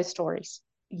 All of those stories,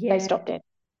 they Yeah. stop dead.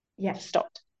 Yeah.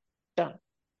 Stopped. Done.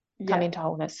 Come Yeah. into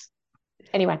wholeness.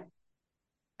 Anyway.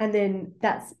 And then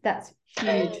that's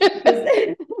huge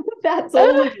because that's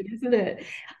all of it, isn't it?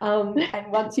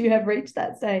 And once you have reached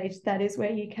that stage, that is where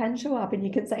you can show up and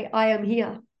you can say, I am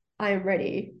here, I am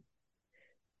ready.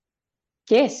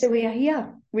 Yes, So we are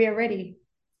here, we are ready.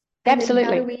 And then how do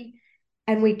absolutely.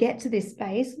 we get to this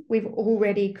space? We've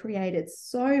already created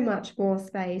so much more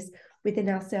space within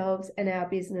ourselves and our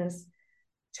business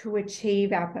to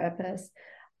achieve our purpose.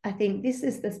 I think this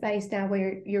is the space now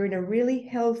where you're in a really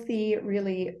healthy,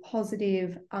 really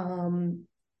positive,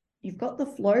 you've got the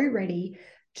flow ready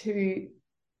to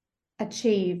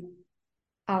achieve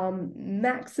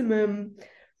maximum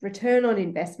return on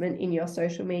investment in your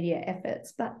social media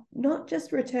efforts, but not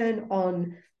just return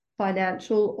on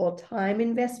financial or time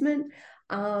investment,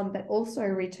 but also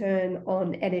return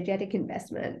on energetic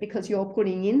investment because you're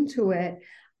putting into it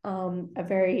a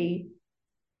very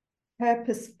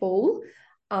purposeful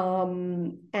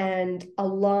and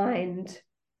aligned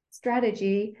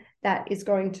strategy that is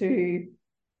going to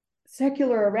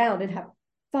circular around and have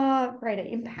far greater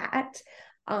impact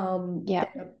Yeah.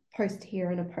 than a post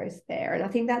here and a post there. And I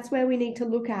think that's where we need to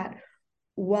look at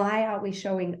why are we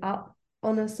showing up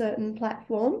on a certain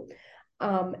platform,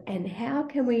 and how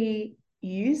can we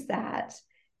use that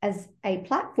as a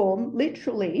platform.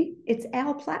 Literally, it's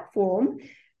our platform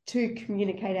to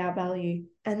communicate our value.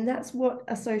 And that's what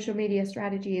a social media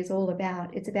strategy is all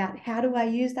about. It's about how do I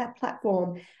use that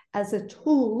platform as a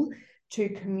tool to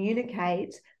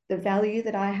communicate the value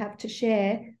that I have to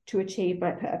share to achieve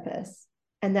my purpose.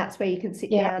 And that's where you can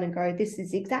sit Yeah. down and go, this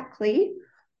is exactly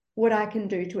what I can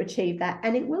do to achieve that.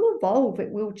 And it will evolve,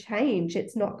 it will change.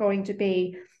 It's not going to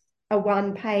be a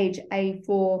one-page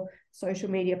A4 social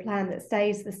media plan that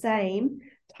stays the same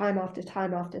time after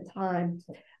time after time.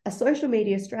 A social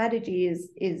media strategy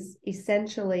is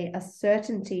essentially a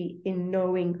certainty in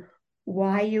knowing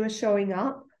why you are showing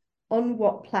up, on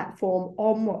what platform,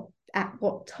 on what, at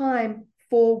what time,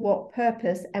 for what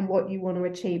purpose, and what you want to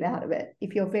achieve out of it.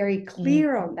 If you're very Mm.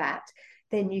 clear on that,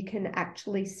 then you can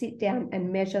actually sit down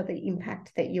and measure the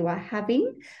impact that you are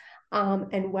having,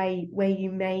 and where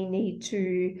you may need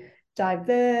to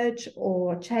diverge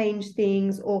or change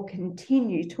things or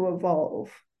continue to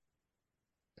evolve.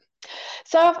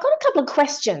 So I've got a couple of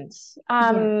questions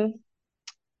Yeah,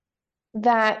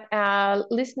 that our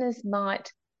listeners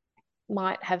might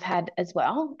have had as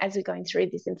well as we're going through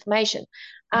this information.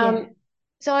 yeah, Um,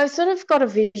 so I've sort of got a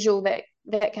visual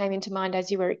that came into mind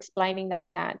as you were explaining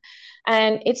that.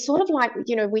 And it's sort of like,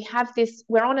 we have this,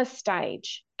 we're on a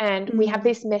stage and we have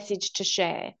this message to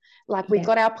share. Like we've Yeah.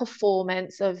 got our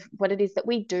performance of what it is that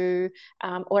we do,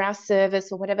 or our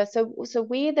service or whatever. So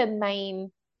we're the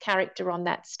main character on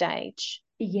that stage.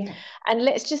 Yeah. And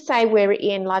let's just say we're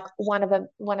in like one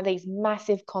of these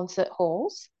massive concert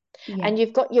halls, Yeah. and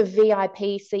you've got your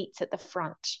VIP seats at the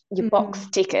front, your box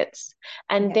tickets,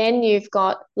 and Yeah. then you've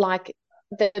got like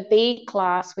the B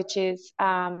class, which is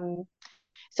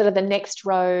sort of the next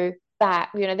row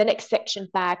back, the next section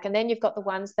back, and then you've got the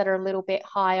ones that are a little bit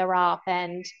higher up.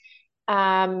 And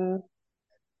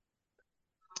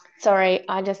sorry,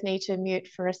 I just need to mute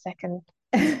for a second.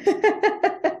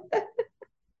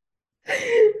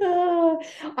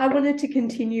 I wanted to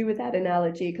continue with that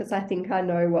analogy because I think I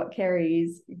know what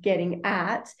Kerry's getting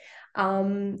at,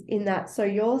 in that. So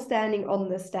you're standing on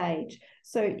the stage.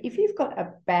 So if you've got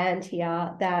a band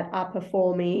here that are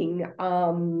performing,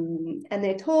 and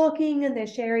they're talking and they're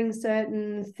sharing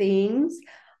certain things,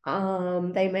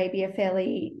 they may be a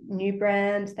fairly new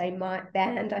band,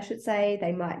 I should say.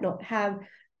 They might not have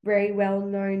very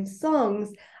well-known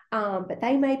songs, but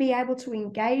they may be able to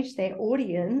engage their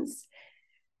audience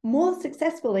more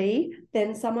successfully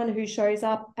than someone who shows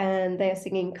up and they're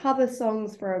singing cover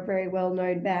songs for a very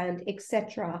well-known band,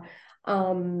 etc.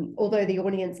 Although the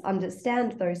audience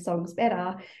understand those songs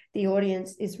better, the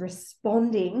audience is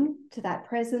responding to that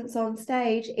presence on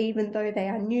stage, even though they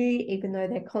are new, even though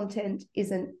their content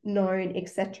isn't known,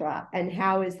 etc. And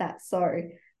how is that so?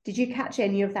 Did you catch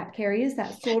any of that, Kerry? Is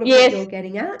that sort of what you're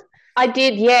getting at? I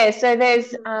did, yeah. So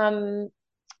there's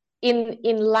in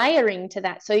layering to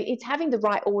that, so it's having the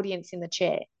right audience in the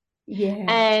chair. Yeah.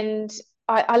 And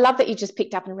I love that you just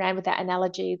picked up and ran with that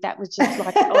analogy. That was just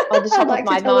like on the top like of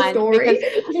my tell mind, a story. because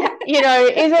Yeah.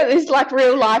 isn't this like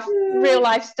real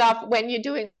life stuff when you're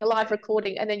doing a live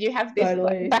recording and then you have this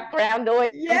Totally. like background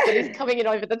noise that is coming in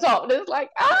over the top, and it's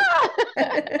like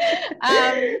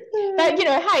but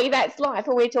hey, that's life.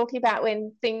 And we're talking about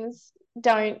when things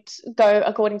don't go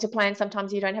according to plan.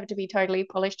 Sometimes you don't have to be totally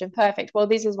polished and perfect. Well,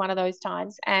 this is one of those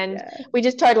times, and we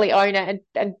just totally own it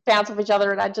and bounce off each other,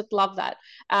 and I just love that,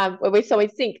 where we're so in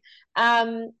sync.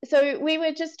 So we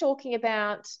were just talking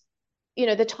about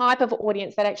the type of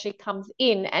audience that actually comes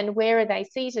in and where are they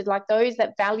seated, like those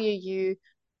that value you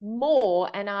more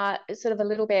and are sort of a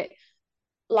little bit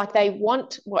like they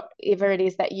want whatever it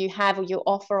is that you have or you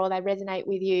offer, or they resonate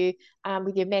with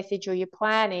your message or your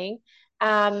planning.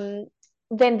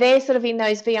 Then they're sort of in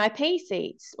those VIP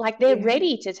seats, like they're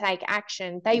ready to take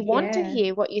action. They want to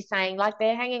hear what you're saying, like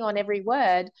they're hanging on every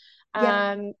word.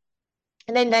 And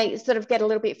then they sort of get a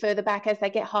little bit further back as they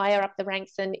get higher up the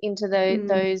ranks and into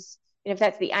those, if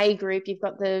that's the A group, you've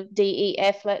got the D, E,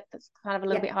 F, that's kind of a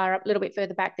little bit higher up, a little bit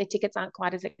further back. Their tickets aren't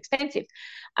quite as expensive.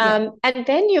 And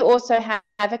then you also have,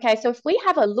 okay, so if we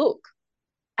have a look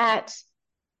at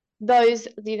those,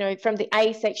 from the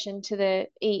A section to the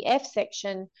EF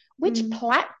section, which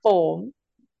platform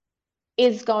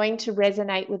is going to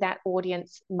resonate with that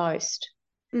audience most?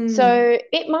 So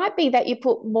it might be that you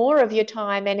put more of your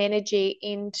time and energy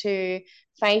into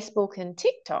Facebook and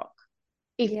TikTok,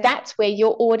 if that's where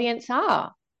your audience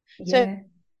are. So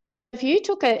if you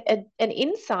took an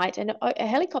insight and a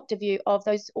helicopter view of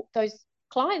those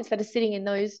clients that are sitting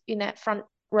in that front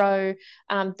row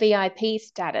VIP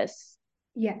status,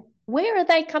 where are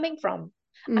they coming from?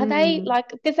 Are they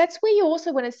because that's where you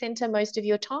also want to center most of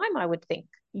your time, I would think.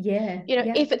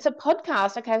 If it's a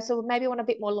podcast, okay, so maybe I want a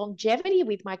bit more longevity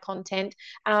with my content,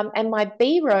 and my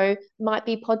B row might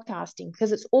be podcasting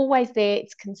because it's always there,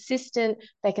 it's consistent,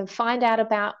 they can find out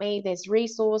about me, there's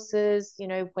resources,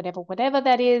 whatever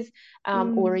that is,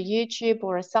 or a YouTube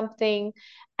or a something.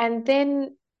 And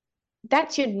then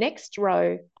that's your next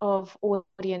row of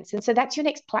audience, and so that's your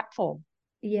next platform.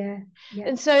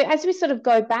 And so as we sort of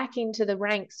go back into the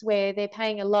ranks where they're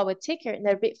paying a lower ticket and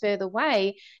they're a bit further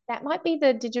away, that might be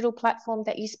the digital platform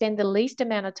that you spend the least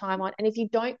amount of time on. And if you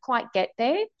don't quite get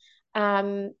there,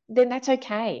 then that's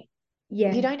okay.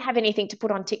 If you don't have anything to put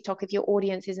on TikTok, if your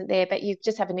audience isn't there, but you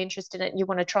just have an interest in it and you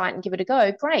want to try it and give it a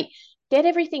go, great. Get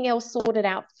everything else sorted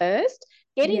out first.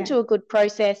 Get into a good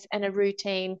process and a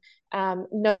routine.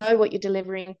 Know what you're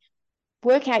delivering.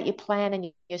 Work out your plan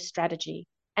and your strategy.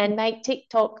 And make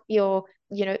TikTok your,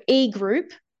 E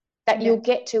group that you'll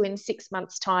get to in 6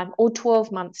 months' time or 12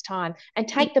 months' time, and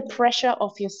take the pressure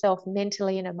off yourself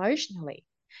mentally and emotionally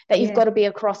that you've got to be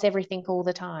across everything all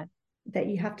the time. That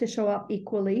you have to show up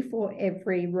equally for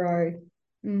every row.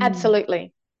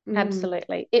 Absolutely.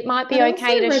 Absolutely. It might be But also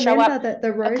okay to show remember up that the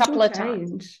a rows will couple of times.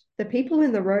 change. The people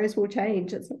in the rows will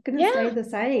change. It's not going to stay Yeah. the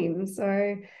same.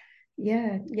 So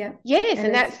yeah. Yes, And and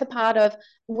it's that's the part of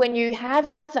when you have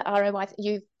the ROI,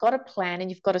 you've got a plan and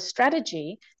you've got a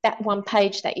strategy, that one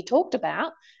page that you talked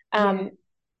about, yeah.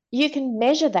 you can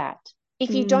measure that.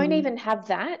 If you don't Mm, even have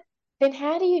that, then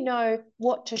how do you know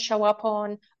what to show up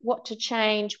on, what to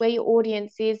change, where your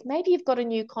audience is? Maybe you've got a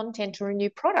new content or a new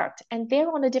product and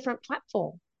they're on a different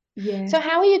platform. yeah. So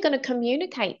how are you going to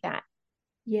communicate that?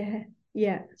 Yeah.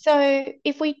 Yeah. So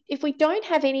if we don't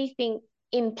have anything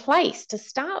in place to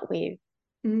start with,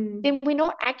 Mm, then we're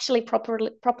not actually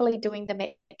properly doing the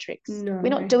metrics. We're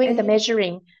not no. doing the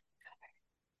measuring.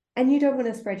 And you don't want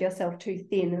to spread yourself too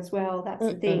thin as well. That's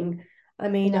the Mm-mm, thing. I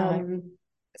mean, no.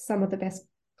 some of the best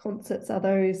concerts are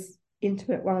those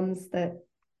intimate ones that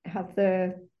have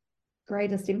the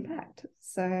greatest impact.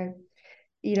 So, And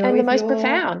the if most you're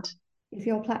profound. if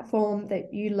your platform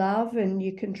that you love and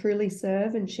you can truly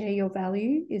serve and share your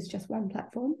value is just one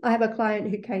platform. I have a client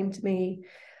who came to me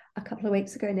a couple of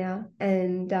weeks ago now,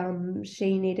 and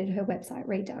she needed her website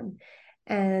redone.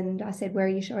 And I said, where are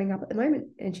you showing up at the moment?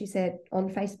 And she said, on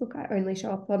Facebook. I only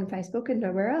show up on Facebook and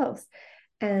nowhere else.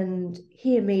 And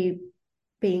hear me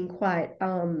being quite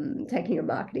taking a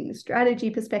marketing strategy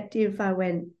perspective, I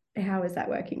went, how is that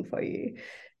working for you?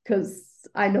 Because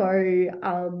I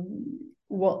know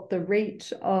what the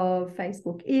reach of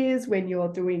Facebook is when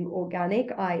you're doing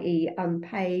organic, i.e.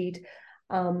 unpaid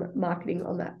marketing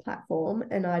on that platform.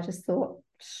 And I just thought,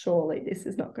 surely this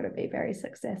is not going to be very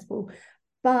successful.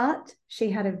 But she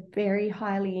had a very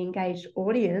highly engaged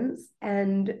audience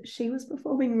and she was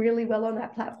performing really well on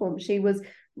that platform. She was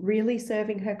really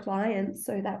serving her clients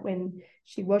so that when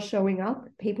she was showing up,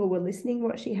 people were listening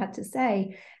what she had to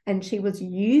say. And she was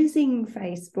using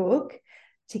Facebook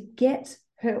to get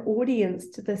her audience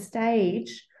to the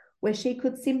stage where she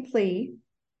could simply,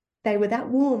 they were that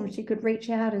warm, she could reach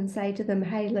out and say to them,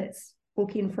 hey, let's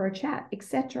book in for a chat,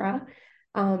 etc.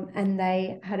 And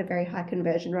they had a very high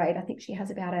conversion rate. I think she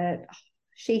has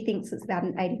she thinks it's about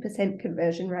an 80%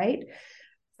 conversion rate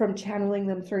from channeling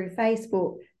them through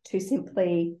Facebook to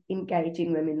simply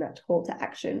engaging them in that call to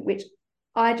action, which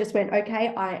I just went,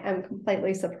 okay, I am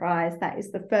completely surprised. That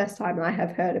is the first time I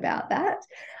have heard about that.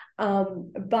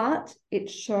 But it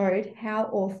showed how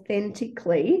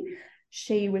authentically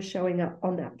she was showing up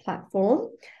on that platform,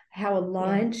 how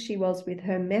aligned she was with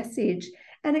her message.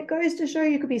 And it goes to show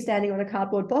you could be standing on a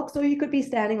cardboard box or you could be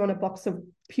standing on a box of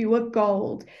pure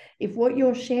gold. If what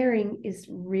you're sharing is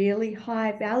really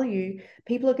high value,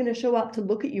 people are going to show up to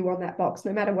look at you on that box,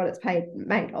 no matter what it's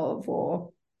made of or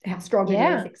how strong it is,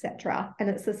 Yeah. etc. And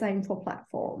it's the same for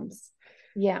platforms.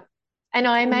 Yeah. And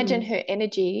I imagine her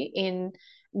energy in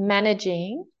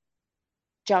managing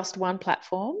just one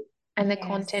platform and the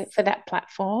content for that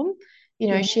platform.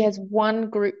 She has one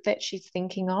group that she's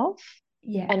thinking of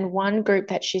and one group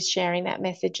that she's sharing that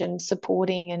message and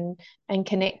supporting and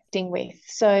connecting with.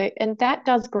 So, and that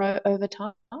does grow over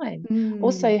time.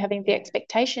 Also having the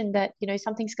expectation that,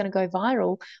 something's going to go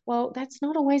viral. Well, that's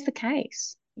not always the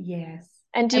case. Yes.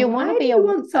 And do you And want why to do be you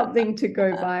want something to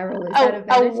go viral? Is that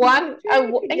a vanity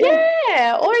metric? Yeah.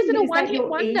 yeah, or is it a Is that one-hit your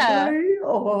wonder? ego?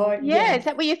 Or Yeah, is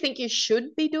that what you think you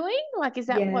should be doing? Like, is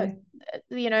that what,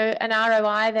 an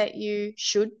ROI that you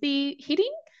should be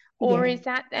hitting? Or is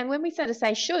that, and when we sort of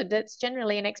say should, that's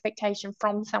generally an expectation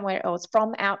from somewhere else,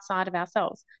 from outside of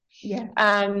ourselves. Yeah.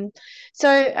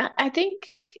 So I think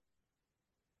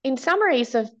in summary,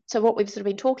 so what we've sort of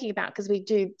been talking about, because we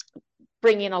do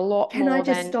bring in a lot Can I more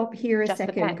just than stop here a just the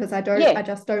second? pack. Because I Yeah.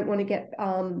 just don't want to get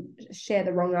share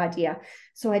the wrong idea.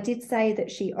 So I did say that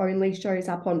she only shows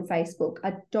up on Facebook.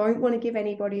 I don't want to give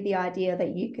anybody the idea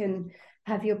that you can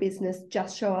have your business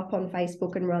just show up on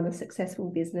Facebook and run a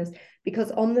successful business, because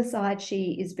on the side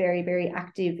she is very, very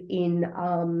active in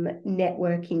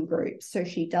networking groups. So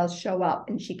she does show up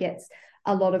and she gets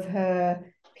a lot of her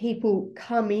people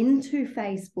come into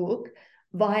Facebook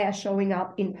via showing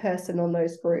up in person on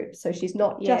those groups. So she's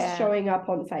not just showing up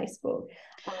on Facebook.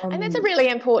 And that's a really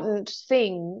important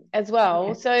thing as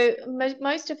well. So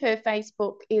most of her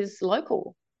Facebook is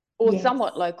local or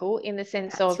somewhat local, in the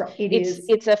sense of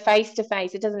it's a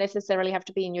face-to-face. It doesn't necessarily have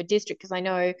to be in your district, because I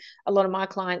know a lot of my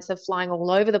clients are flying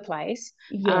all over the place,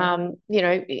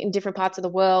 in different parts of the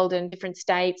world and different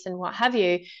states and what have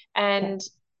you. And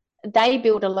they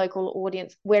build a local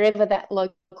audience wherever that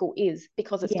local is,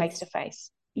 because it's face-to-face.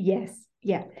 Yes.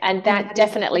 Yeah. And that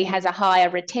definitely has a higher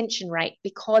retention rate,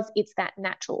 because it's that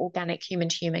natural, organic,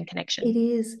 human-to-human connection. It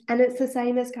is. And it's the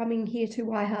same as coming here to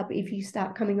iHub. If you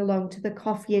start coming along to the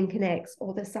Coffee and Connects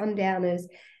or the Sundowners,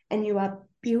 and you are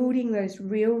building those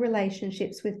real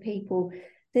relationships with people,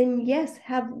 then yes,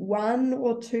 have 1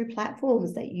 or 2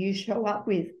 platforms that you show up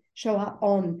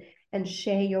on, and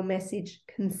share your message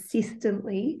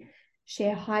consistently,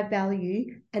 share high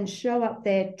value, and show up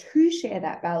there to share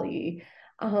that value.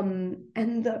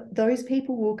 And those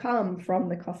people will come from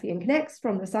the Coffee and Connects,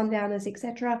 from the Sundowners,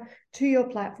 etc., to your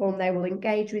platform. They will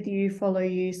engage with you, follow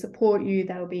you, support you.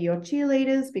 They'll be your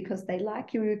cheerleaders because they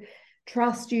like you,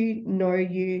 trust you, know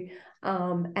you.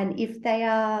 And if they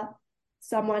are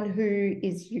someone who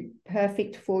is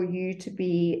perfect for you to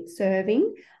be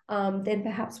serving, then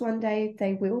perhaps one day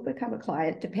they will become a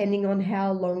client, depending on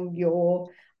how long your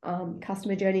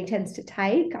customer journey tends to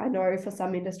take. I know for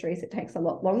some industries it takes a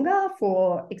lot longer.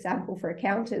 For example, for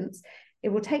accountants, it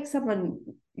will take someone,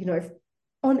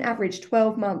 on average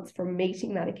 12 months from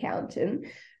meeting that accountant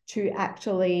to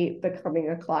actually becoming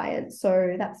a client.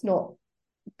 So that's not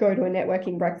go to a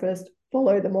networking breakfast,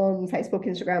 follow them on Facebook,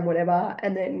 Instagram, whatever,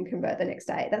 and then convert the next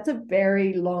day. That's a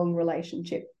very long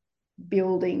relationship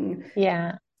building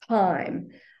time.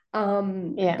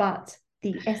 But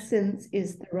the essence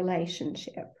is the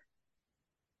relationship.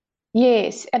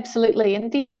 Yes, absolutely.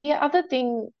 And the other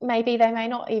thing, maybe they may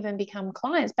not even become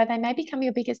clients, but they may become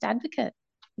your biggest advocate.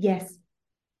 Yes,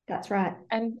 that's right.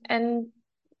 And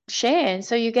share. And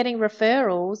so you're getting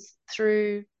referrals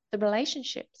through the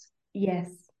relationships. Yes.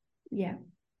 Yeah.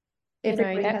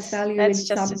 Everybody has value in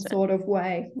some sort of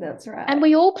way. That's right. And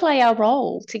we all play our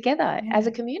role together as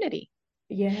a community.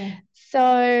 Yeah.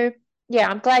 So yeah,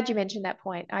 I'm glad you mentioned that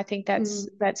point. I think that's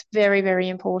very, very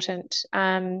important.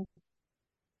 And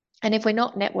if we're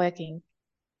not networking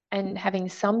and having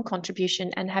some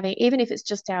contribution, and having, even if it's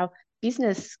just our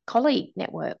business colleague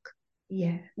network,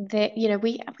 that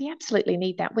we absolutely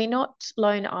need that. We're not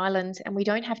lone islands, and we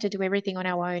don't have to do everything on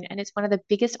our own. And it's one of the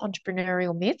biggest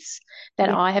entrepreneurial myths that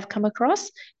I have come across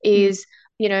is,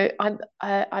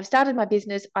 I've started my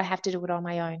business, I have to do it on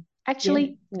my own.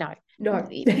 Actually, no.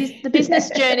 The business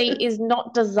journey is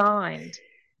not designed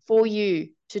for you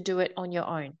to do it on your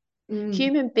own.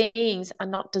 Human beings are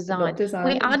not designed.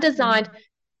 We are designed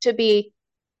to be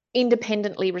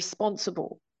independently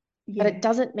responsible. But it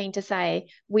doesn't mean to say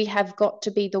we have got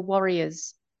to be the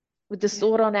warriors with the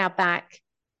sword on our back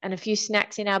and a few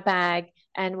snacks in our bag,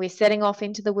 and we're setting off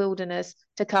into the wilderness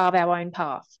to carve our own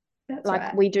path. That's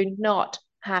right. We do not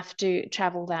have to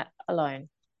travel that alone.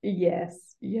 Yes.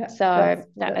 Yeah. So I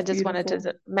just beautiful. Wanted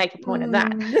to make a point of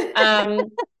that. I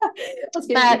was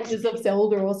getting pictures of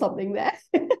Zelda or something there.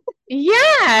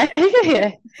 Yeah.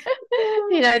 The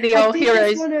old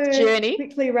hero's journey.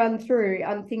 Quickly run through.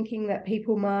 I'm thinking that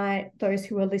those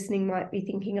who are listening might be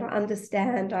thinking, I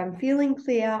understand, I'm feeling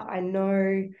clear, I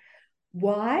know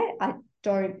why, I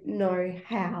don't know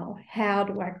how. How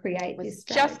do I create this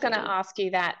strategy? Just going to ask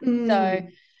you that. So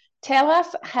tell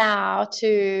us how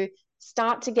to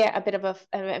start to get a bit of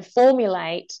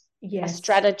formulate a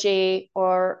strategy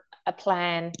or a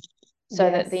plan, so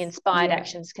that the inspired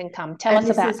actions can come. Tell us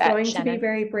about that, Shannon. This is going to be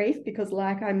very brief because,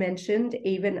 like I mentioned,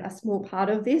 even a small part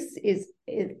of this is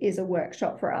a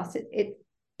workshop for us.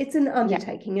 It's an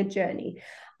undertaking, a journey.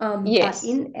 But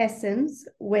in essence,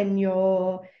 when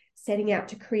you're setting out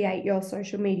to create your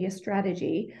social media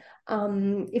strategy,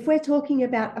 if we're talking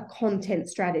about a content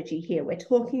strategy here, we're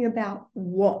talking about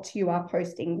what you are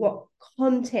posting, what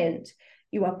content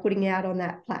you are putting out on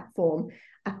that platform.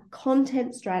 A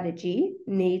content strategy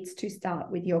needs to start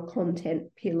with your content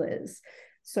pillars.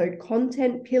 So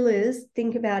content pillars,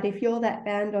 think about if you're that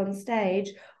band on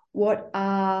stage,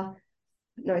 that's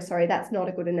not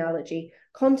a good analogy.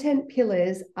 Content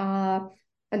pillars are,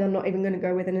 and I'm not even going to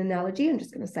go with an analogy, I'm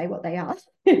just going to say what they are.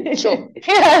 Sure.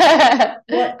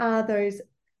 What are those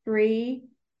 3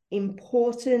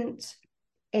 important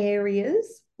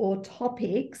areas or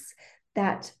topics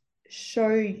that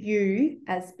show you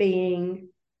as being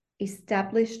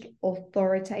established,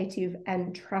 authoritative,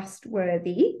 and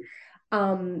trustworthy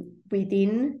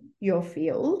within your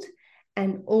field,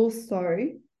 and also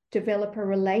develop a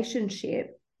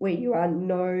relationship where you are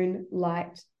known,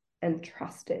 liked, and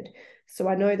trusted? So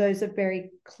I know those are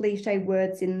very cliche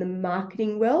words in the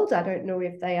marketing world. I don't know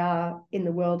if they are in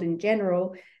the world in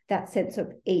general, that sense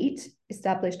of EAT,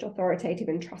 established, authoritative,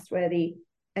 and trustworthy,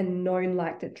 and known,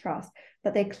 liked, and trust.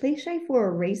 But they're cliche for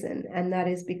a reason, and that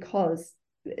is because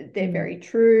they're very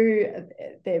true,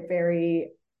 they're very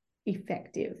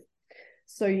effective.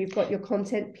 So you've got your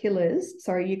content pillars.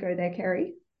 Sorry, you go there,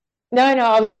 Kerry. No,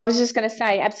 I was just going to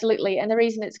say, absolutely. And the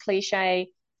reason it's cliche,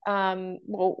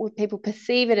 people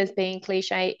perceive it as being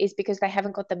cliche, is because they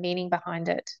haven't got the meaning behind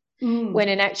it. When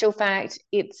in actual fact,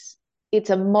 it's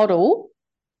a model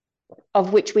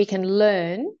of which we can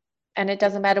learn and it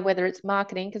doesn't matter whether it's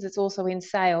marketing, because it's also in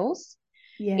sales.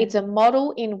 Yeah. It's a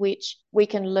model in which we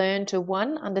can learn to,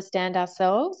 one, understand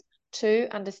ourselves, two,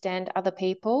 understand other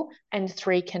people, and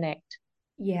three, connect.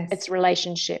 Yes. It's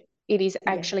relationship. It is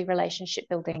Yeah. actually relationship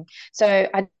building. So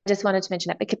I just wanted to mention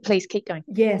that, but please keep going.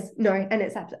 Yes, no, and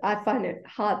I find it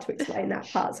hard to explain that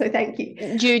part, so thank you.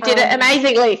 You did it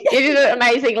amazingly. You did it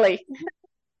amazingly.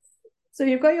 So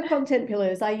you've got your content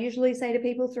pillars. I usually say to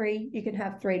people 3. You can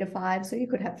have 3 to 5. So you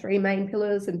could have 3 main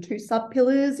pillars and 2 sub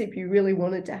pillars if you really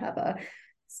wanted to have a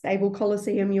stable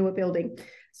coliseum you were building.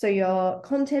 So your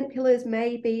content pillars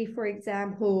may be, for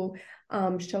example,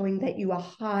 showing that you are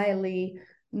highly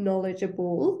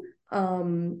knowledgeable,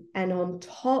 and on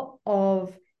top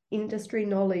of industry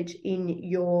knowledge in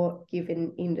your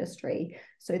given industry.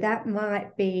 So that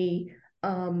might be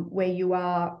where you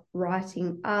are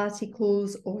writing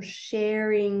articles or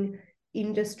sharing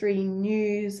industry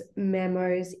news,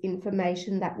 memos,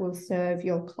 information that will serve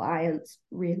your clients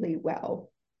really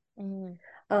well.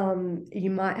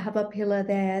 You might have a pillar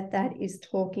there that is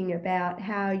talking about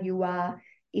how you are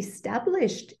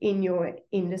established in your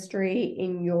industry,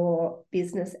 in your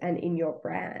business, and in your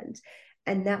brand.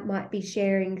 And that might be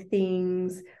sharing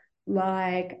things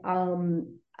like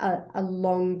a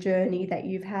long journey that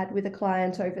you've had with a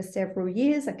client over several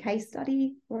years, a case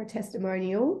study or a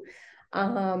testimonial.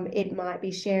 It might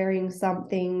be sharing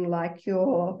something like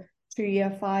your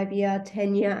 2-year, 5-year,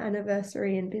 10-year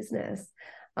anniversary in business.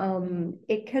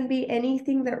 It can be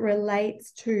anything that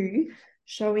relates to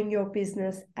showing your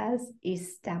business as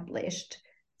established.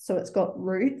 So it's got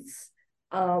roots,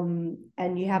 and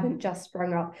you haven't just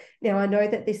sprung up. Now, I know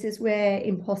that this is where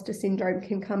imposter syndrome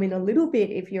can come in a little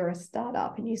bit if you're a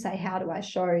startup and you say, how do I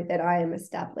show that I am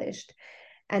established?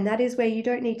 And that is where you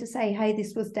don't need to say, hey,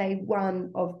 this was day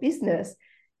 1 of business.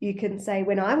 You can say,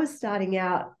 when I was starting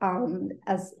out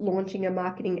as launching a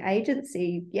marketing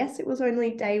agency, yes, it was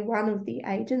only day 1 of the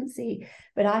agency,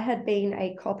 but I had been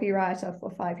a copywriter for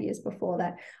 5 years before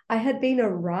that. I had been a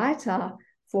writer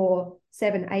for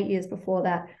 7, 8 years before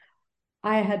that.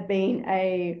 I had been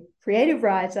a creative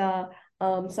writer,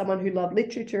 someone who loved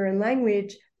literature and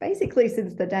language, basically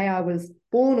since the day I was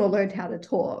born or learned how to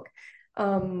talk.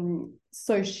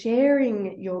 So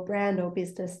sharing your brand or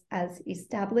business as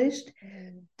established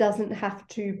doesn't have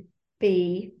to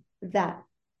be that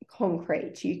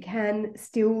concrete. You can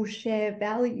still share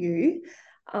value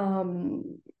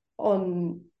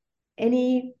on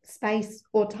any space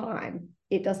or time.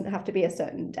 It doesn't have to be a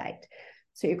certain date.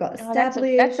 So you've got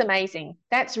established. That's amazing.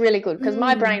 That's really good, because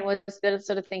my brain was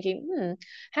sort of thinking,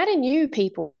 how do new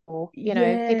people,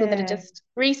 people that are just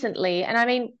recently, and I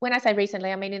mean, when I say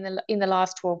recently, I mean in the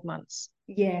last 12 months.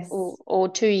 Yes. Or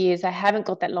 2 years, they haven't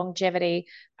got that longevity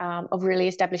of really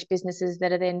established businesses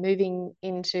that are then moving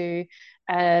into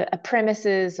a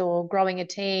premises or growing a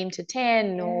team to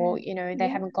 10, or they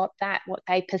haven't got that, what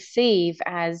they perceive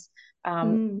as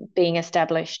being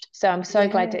established. So I'm so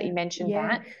glad that you mentioned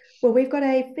that. Well, we've got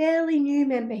a fairly new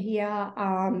member here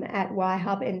at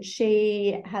YHub, and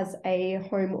she has a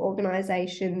home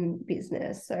organisation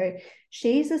business. So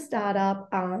she's a startup,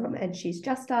 and she's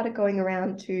just started going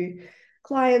around to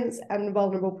clients and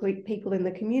vulnerable people in the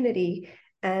community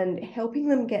and helping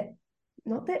them get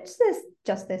not that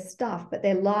just their stuff, but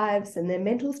their lives and their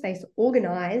mental space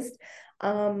organised,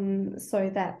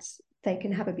 so that they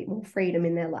can have a bit more freedom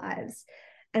in their lives.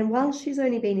 And while she's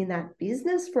only been in that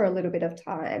business for a little bit of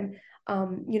time,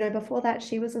 before that,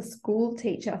 she was a school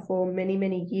teacher for many,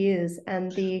 many years. And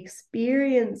the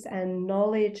experience and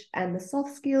knowledge and the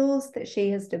soft skills that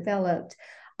she has developed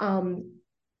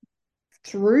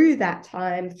through that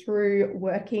time, through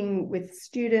working with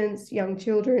students, young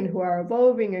children who are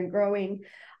evolving and growing,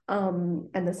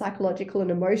 and the psychological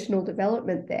and emotional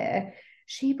development there,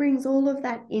 she brings all of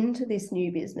that into this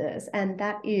new business. And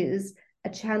that is a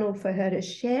channel for her to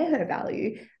share her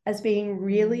value as being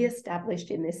really established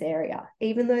in this area,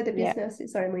 even though the business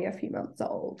is only a few months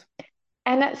old.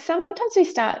 And sometimes we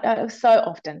start so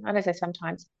often, I don't say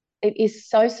sometimes, it is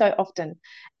so often,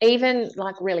 even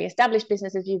like really established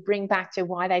businesses, you bring back to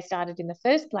why they started in the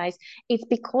first place, it's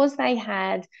because they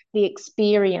had the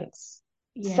experience.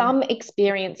 Some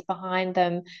experience behind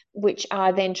them, which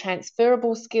are then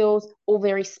transferable skills or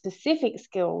very specific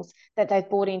skills that they've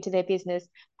brought into their business.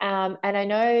 And I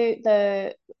know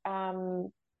the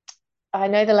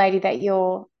lady that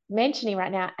you're mentioning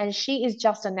right now, and she is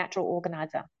just a natural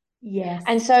organizer. Yes.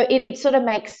 And so it sort of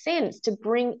makes sense to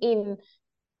bring in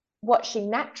what she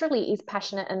naturally is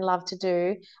passionate and love to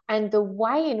do, and the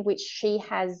way in which she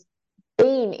has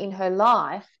been in her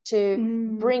life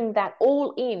to bring that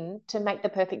all in to make the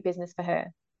perfect business for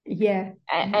her. Yeah.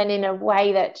 and in a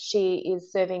way that she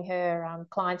is serving her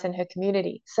clients and her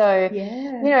community. So,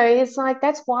 Yeah. it's like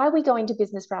that's why we go into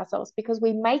business for ourselves, because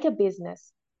we make a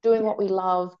business doing Yeah. what we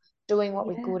love, doing what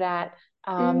we're Yeah. good at,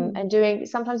 Mm. and doing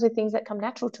sometimes with things that come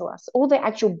natural to us, or the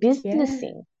actual Yeah.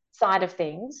 businessing side of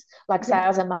things, like Yeah.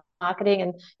 sales and marketing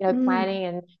and Mm. planning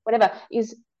and whatever,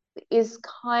 is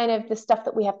kind of the stuff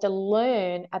that we have to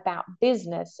learn about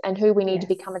business and who we need to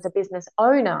Yes. become as a business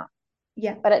owner.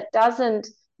 Yeah. But it doesn't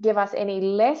give us any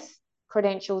less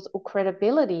credentials or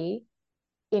credibility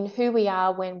in who we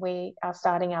are when we are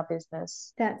starting our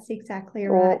business, That's exactly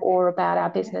or, right. or about our Yeah.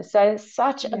 business. So it's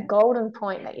such a Yeah. golden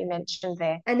point that you mentioned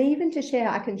there. And even to share,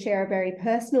 I can share a very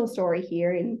personal story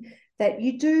here in that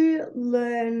you do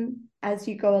learn as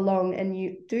you go along, and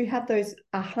you do have those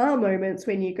aha moments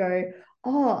when you go,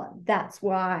 oh, that's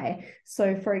why.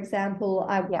 So for example,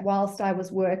 Yeah. whilst I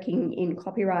was working in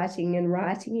copywriting and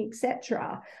writing,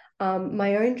 etc.,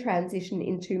 my own transition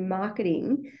into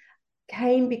marketing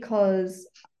came because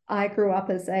I grew up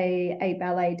as a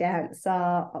ballet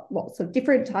dancer, lots of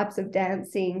different types of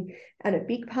dancing. And a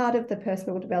big part of the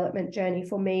personal development journey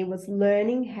for me was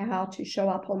learning how to show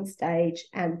up on stage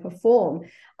and perform.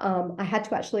 I had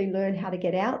to actually learn how to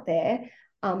get out there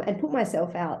and put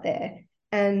myself out there.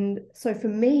 And so for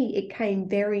me, it came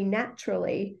very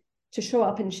naturally to show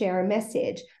up and share a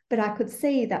message. But I could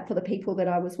see that for the people that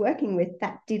I was working with,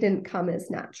 that didn't come as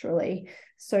naturally.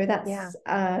 So Yeah. that's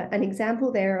an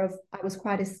example there of I was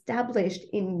quite established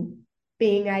in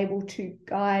being able to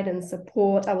guide and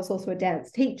support. I was also a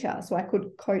dance teacher, so I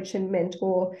could coach and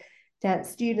mentor dance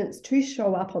students to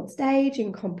show up on stage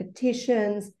in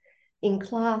competitions, in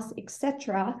class,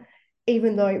 etc.,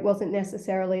 even though it wasn't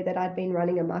necessarily that I'd been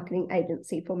running a marketing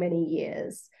agency for many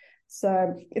years.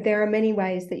 So there are many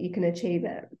ways that you can achieve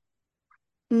it.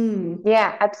 Mm.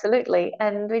 Yeah, absolutely.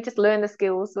 And we just learn the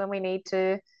skills when we need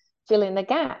to fill in the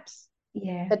gaps.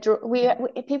 Yeah. But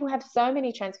people have so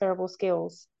many transferable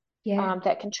skills, Yeah.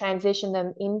 that can transition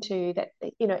them into that,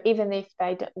 even if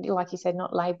they don't, like you said,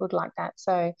 not labeled like that.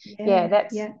 So yeah, Yeah.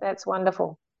 that's Yeah. that's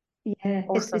wonderful. Yeah. It's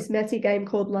Awesome. this messy game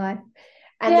called life.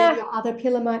 And then Yeah. your other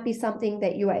pillar might be something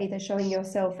that you are either showing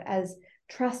yourself as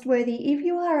trustworthy. If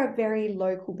you are a very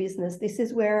local business, this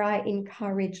is where I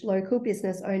encourage local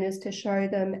business owners to show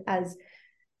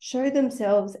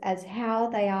themselves as how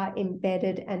they are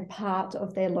embedded and part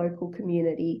of their local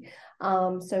community.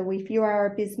 So if you are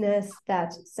a business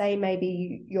that, say,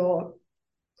 maybe your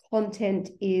content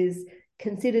is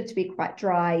considered to be quite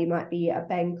dry, you might be a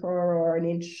banker or an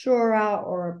insurer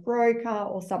or a broker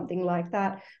or something like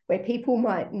that, where people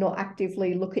might not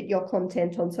actively look at your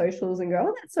content on socials and go,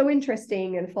 oh, that's so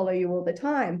interesting, and follow you all the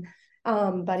time.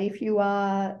 But if you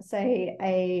are, say,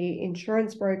 a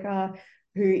insurance broker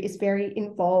who is very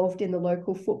involved in the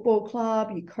local football club,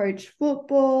 you coach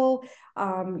football,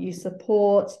 you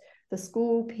support the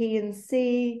school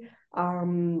P&C,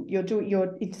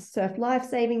 you're into surf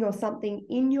lifesaving or something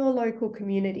in your local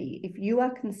community, if you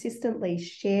are consistently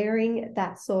sharing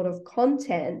that sort of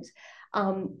content,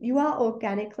 you are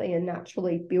organically and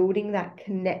naturally building that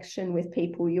connection with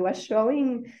people. You are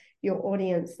showing your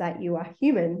audience that you are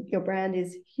human, your brand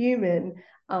is human.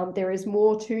 There is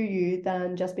more to you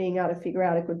than just being able to figure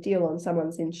out a good deal on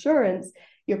someone's insurance.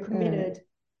 You're committed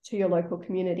to your local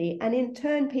community. And in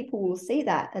turn, people will see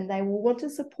that and they will want to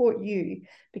support you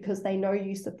because they know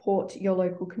you support your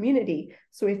local community.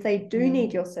 So if they do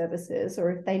need your services, or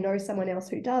if they know someone else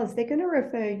who does, they're going to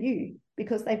refer you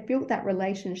because they've built that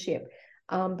relationship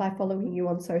by following you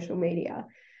on social media.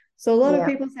 So a lot of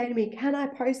people say to me, can I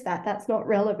post that? That's not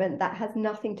relevant. That has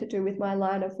nothing to do with my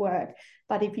line of work.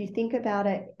 But if you think about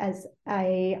it as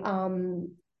a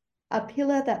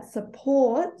pillar that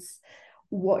supports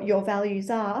what your values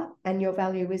are, and your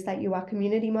value is that you are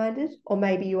community minded, or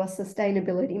maybe you are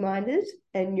sustainability minded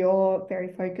and you're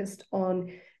very focused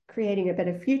on creating a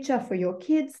better future for your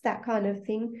kids, that kind of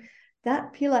thing,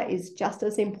 that pillar is just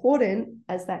as important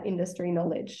as that industry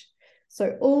knowledge.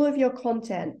 So all of your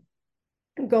content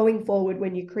going forward,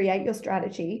 when you create your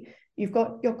strategy, you've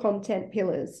got your content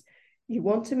pillars. You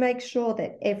want to make sure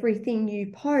that everything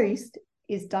you post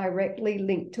is directly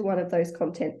linked to one of those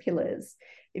content pillars.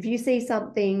 If you see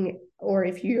something, or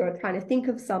if you are trying to think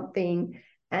of something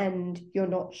and you're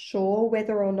not sure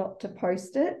whether or not to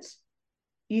post it,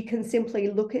 you can simply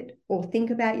look at or think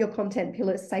about your content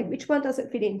pillars, say, which one does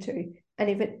it fit into? And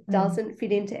if it doesn't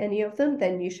fit into any of them,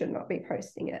 then you should not be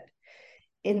posting it.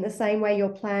 In the same way, you're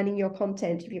planning your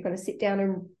content. If you're going to sit down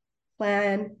and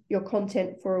plan your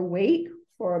content for a week,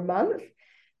 for a month,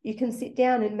 you can sit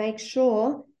down and make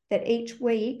sure that each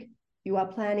week you are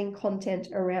planning content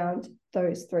around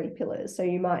those three pillars. So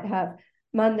you might have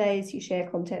Mondays, you share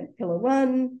content pillar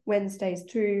 1, Wednesdays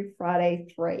 2, Friday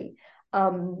 3.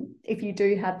 If you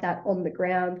do have that on the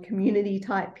ground community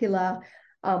type pillar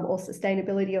or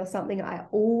sustainability or something, I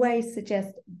always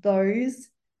suggest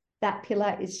that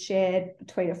pillar is shared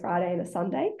between a Friday and a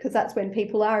Sunday, because that's when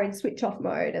people are in switch off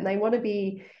mode and they want to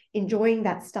be enjoying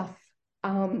that stuff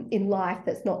in life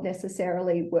that's not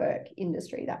necessarily work,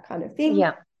 industry, that kind of thing.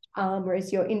 Yeah.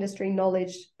 Whereas your industry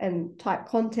knowledge and type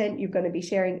content, you're going to be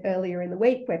sharing earlier in the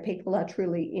week where people are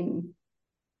truly in,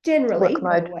 generally,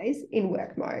 not always, in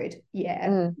work mode.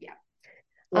 Yeah.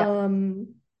 Yeah.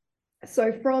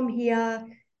 So from here,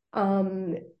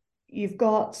 you've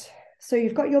got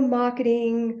your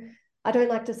marketing. I don't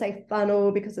like to say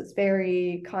funnel because it's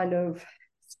very kind of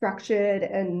structured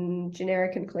and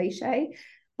generic and cliche,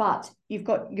 but you've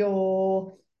got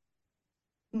your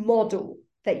model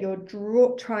that you're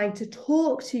trying to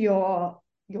talk to your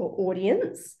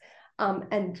audience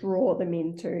and draw them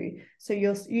into. So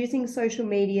you're using social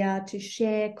media to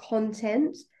share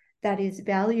content that is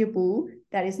valuable,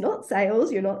 that is not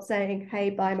sales. You're not saying,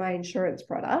 hey, buy my insurance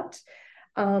product.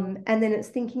 And then it's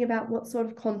thinking about what sort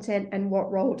of content and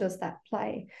what role does that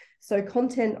play. So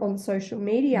content on social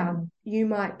media, you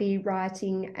might be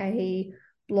writing a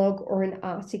blog or an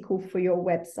article for your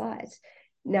website.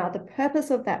 Now, the purpose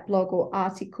of that blog or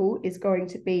article is going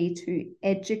to be to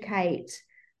educate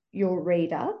your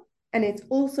reader, and it's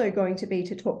also going to be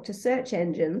to talk to search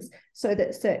engines so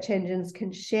that search engines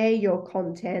can share your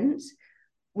content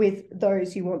with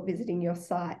those you want visiting your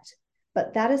site.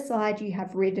 But that aside, you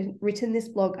have written this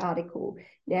blog article.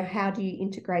 Now, how do you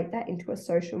integrate that into a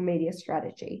social media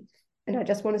strategy? And I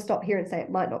just want to stop here and say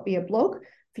it might not be a blog.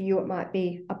 For you, it might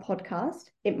be a podcast,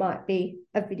 it might be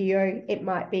a video, it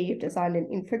might be you've designed an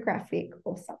infographic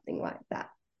or something like that.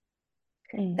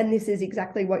 And this is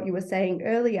exactly what you were saying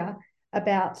earlier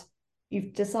about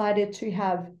you've decided to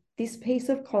have this piece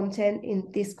of content in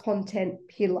this content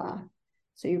pillar.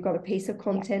 So you've got a piece of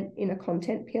content in a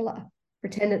content pillar.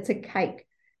 Pretend it's a cake.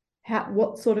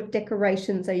 What sort of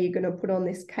decorations are you going to put on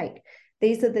this cake?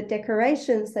 These are the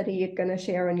decorations that you're going to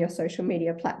share on your social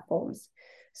media platforms.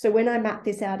 So when I map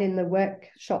this out in the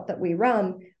workshop that we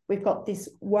run, we've got this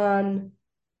one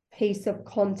piece of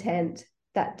content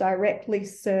that directly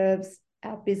serves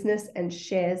our business and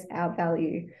shares our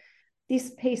value.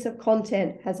 This piece of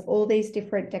content has all these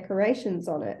different decorations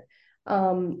on it.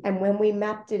 And when we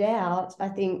mapped it out, I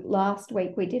think last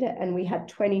week we did it and we had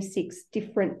 26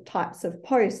 different types of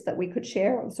posts that we could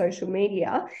share on social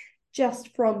media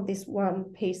just from this one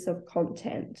piece of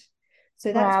content.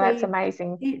 So that's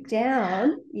amazing. Sit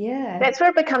down, That's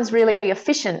where it becomes really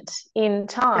efficient in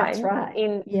time. That's right.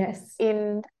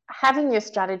 In having your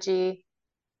strategy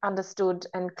understood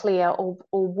and clear, or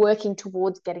working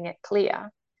towards getting it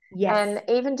clear. And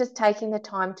even just taking the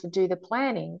time to do the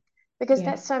planning, because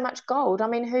that's so much gold. I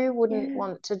mean, who wouldn't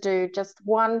want to do just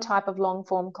one type of long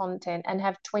form content and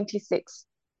have 26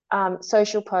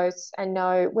 social posts and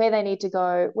know where they need to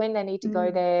go, when they need to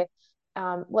go there,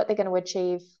 what they're going to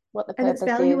achieve, what the purpose is. And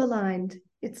it's value aligned.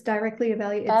 It's directly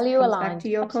value comes back to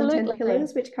your content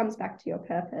pillars, which comes back to your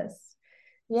purpose.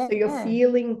 So you're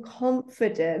feeling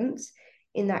confident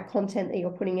in that content that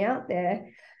you're putting out there.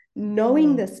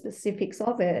 Knowing the specifics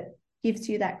of it gives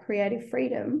you that creative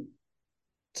freedom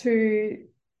to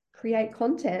create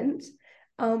content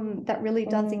that really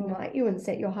does ignite you and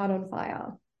set your heart on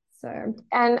fire. So,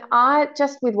 and I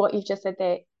just, with what you've just said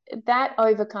there, that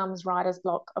overcomes writer's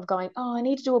block of going, oh, I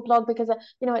need to do a blog because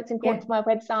it's important for my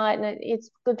website and it's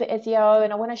good for SEO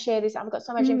and I want to share this. I've got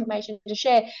so much information to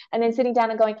share, and then sitting down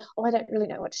and going, oh, I don't really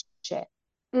know what to share.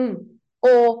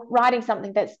 Or writing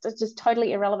something that's just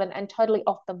totally irrelevant and totally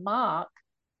off the mark,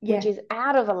 which is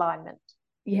out of alignment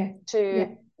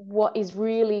to what is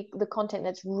really the content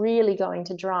that's really going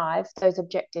to drive those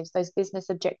objectives, those business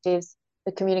objectives,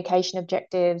 the communication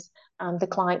objectives, the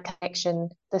client connection,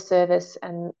 the service,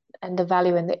 and the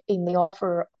value in the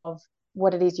offer of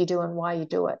what it is you do and why you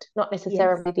do it. Not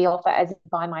necessarily the offer as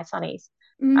buy my sunnies.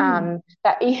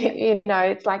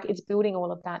 It's like it's building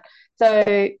all of that.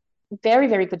 So very,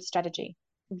 very good strategy.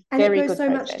 And it goes so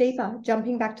much deeper.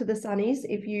 Jumping back to the sunnies,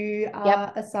 if you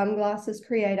are a sunglasses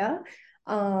creator,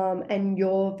 and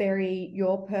your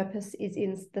purpose is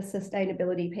in the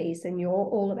sustainability piece, and you're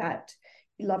all about,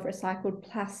 you love recycled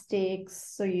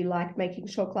plastics, so you like making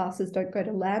sure glasses don't go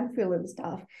to landfill and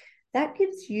stuff, that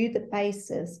gives you the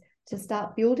basis to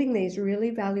start building these really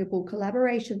valuable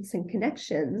collaborations and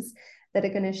connections that are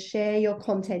going to share your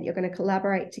content. You're going to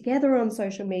collaborate together on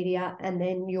social media, and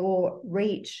then your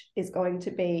reach is going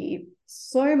to be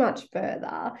so much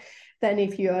further than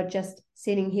if you're just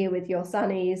sitting here with your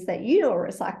sunnies that you know are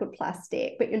recycled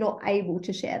plastic, but you're not able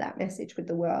to share that message with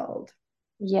the world.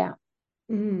 Yeah.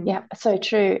 Yeah, so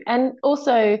true. And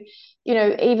also,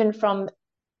 even from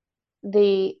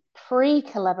the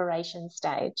pre-collaboration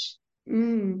stage,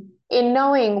 in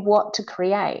knowing what to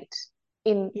create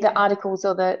in the articles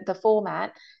or the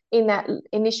format in that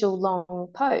initial long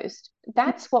post,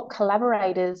 that's what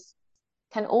collaborators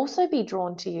can also be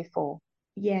drawn to you for.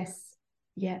 Yes.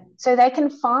 Yeah. So they can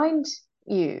find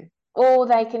you, or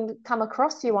they can come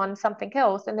across you on something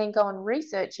else and then go and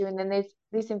research you. And then there's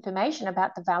this information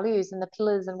about the values and the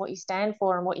pillars and what you stand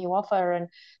for and what you offer and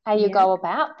how you go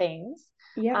about things.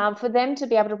 For them to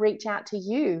be able to reach out to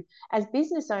you as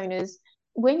business owners.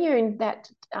 When you're in that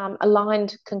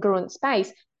aligned, congruent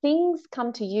space, things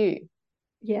come to you.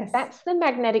 Yes. That's the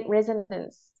magnetic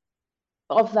resonance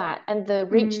of that, and the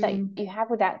reach that you have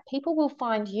with that. People will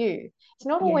find you. It's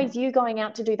not always you going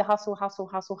out to do the hustle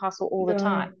all the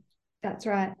time. That's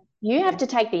right. You have to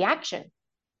take the action.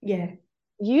 Yeah.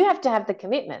 You have to have the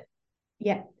commitment.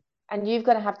 Yeah. And you've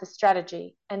got to have the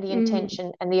strategy and the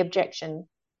intention and the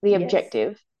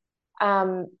objective.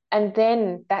 And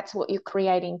then that's what you're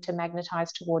creating to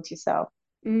magnetize towards yourself.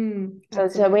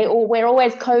 So we're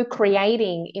always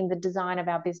co-creating in the design of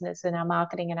our business and our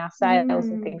marketing and our sales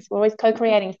and things. We're always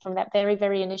co-creating from that very,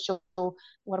 very initial,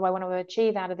 what do I want to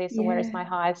achieve out of this, or where is my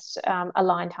highest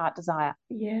aligned heart desire?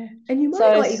 Yeah. And you might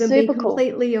not even be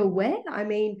completely aware. I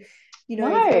mean, if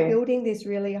you're building this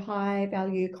really high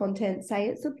value content, say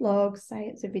it's a blog, say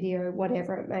it's a video,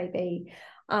 whatever it may be,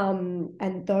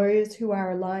 and those who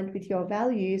are aligned with your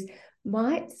values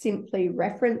might simply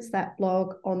reference that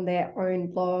blog on their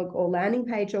own blog or landing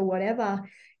page or whatever.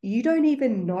 You don't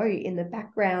even know in the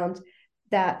background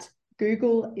that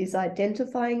Google is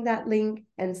identifying that link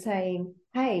and saying,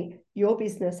 hey, your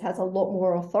business has a lot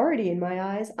more authority in my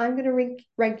eyes. I'm going to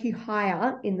rank you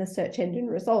higher in the search engine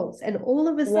results. And all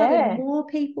of a sudden, more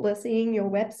people are seeing your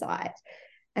website.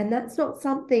 And that's not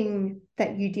something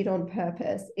that you did on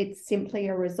purpose. It's simply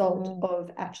a result of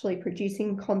actually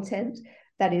producing content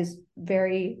that is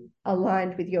very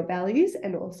aligned with your values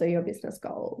and also your business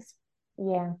goals.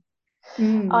 Yeah.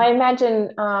 I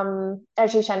imagine,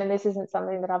 actually, Shannon, this isn't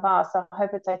something that I've asked, so I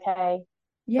hope it's okay.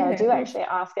 Yeah. I do actually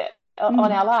ask it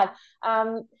on our live.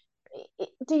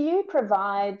 Do you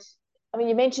provide,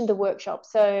 you mentioned the workshop,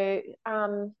 so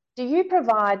do you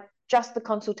provide just the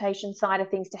consultation side of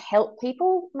things to help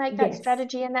people make that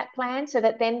strategy and that plan so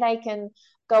that then they can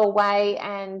go away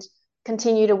and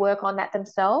continue to work on that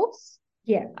themselves?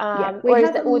 Would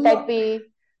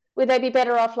they be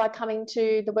better off like coming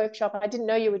to the workshop? I didn't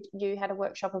know you had a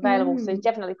workshop available, so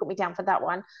definitely put me down for that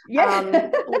one.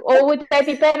 Or would they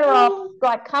be better off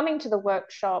like coming to the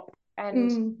workshop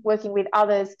and working with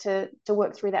others to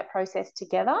work through that process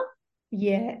together?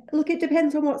 Yeah, look, it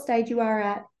depends on what stage you are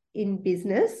at in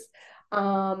business.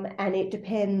 And it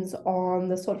depends on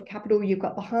the sort of capital you've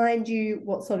got behind you,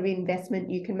 what sort of investment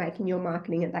you can make in your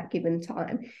marketing at that given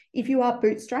time. If you are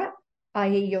bootstrap,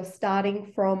 i.e. you're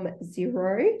starting from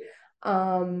zero,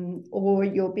 or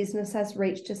your business has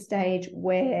reached a stage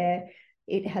where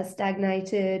it has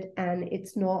stagnated and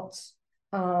it's not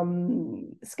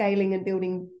scaling and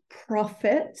building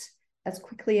profit as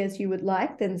quickly as you would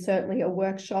like, then certainly a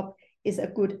workshop is a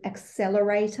good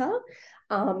accelerator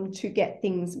to get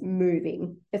things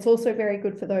moving. It's also very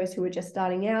good for those who are just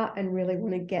starting out and really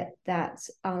want to get that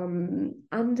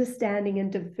understanding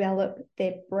and develop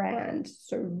their brand.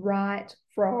 So right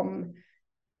from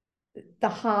the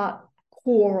heart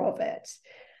core of it.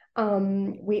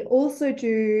 We also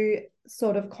do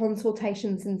sort of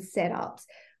consultations and setups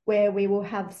where we will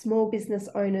have small business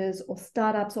owners or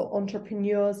startups or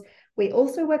entrepreneurs. We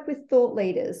also work with thought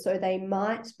leaders. So they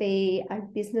might be a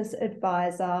business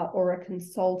advisor or a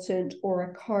consultant or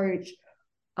a coach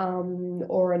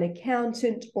or an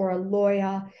accountant or a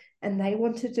lawyer, and they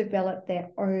want to develop their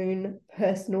own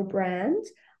personal brand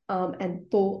and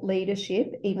thought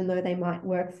leadership. Even though they might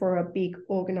work for a big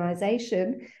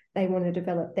organization, they want to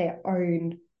develop their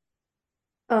own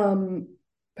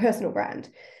personal brand.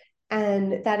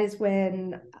 And that is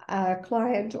when a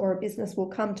client or a business will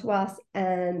come to us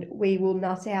and we will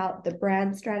nut out the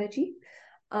brand strategy,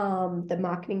 the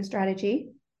marketing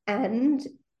strategy, and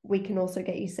we can also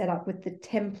get you set up with the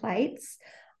templates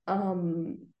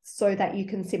so that you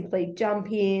can simply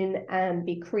jump in and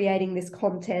be creating this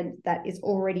content that is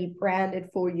already branded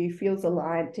for you, feels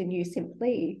aligned, and you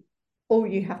simply, all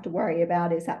you have to worry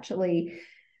about is actually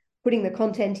putting the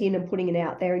content in and putting it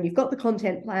out there, and you've got the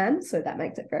content plan, so that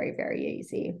makes it very, very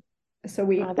easy. So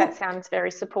that sounds very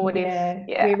supportive.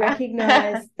 We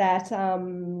recognize that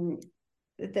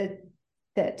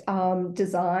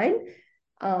design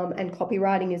and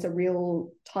copywriting is a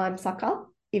real time sucker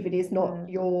if it is not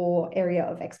your area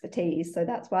of expertise. So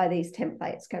that's why these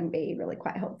templates can be really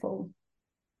quite helpful.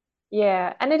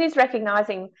 Yeah, and it is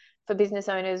recognizing for business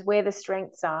owners where the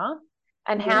strengths are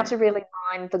and how to really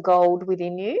mine the gold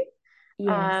within you.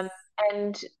 Yes.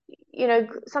 And, you know,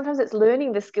 sometimes it's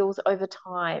learning the skills over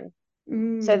time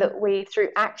so that we, through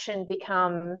action,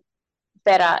 become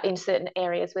better in certain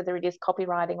areas, whether it is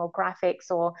copywriting or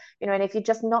graphics or, you know, and if you're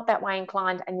just not that way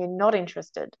inclined and you're not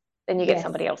interested, then you get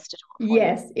somebody else to do it for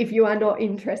you. If you are not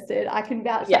interested, I can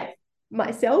vouch that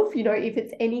myself, you know, if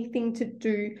it's anything to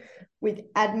do with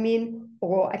admin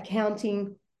or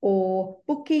accounting or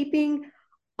bookkeeping,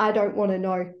 I don't want to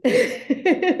know.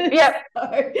 Yep.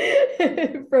 So,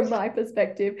 from my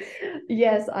perspective,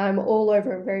 yes, I'm all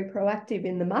over and very proactive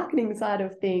in the marketing side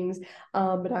of things.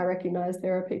 But I recognize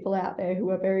there are people out there who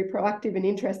are very proactive and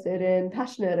interested and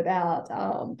passionate about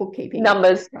bookkeeping.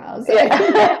 Numbers. So, Numbers.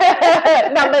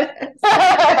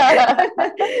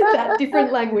 That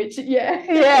different language. Yeah.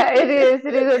 Yeah, it is.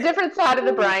 It is a different side of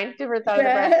the brain. Different side of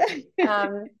the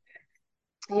brain.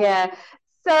 Yeah.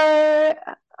 So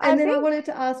and then I wanted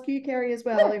to ask you, Kerry, as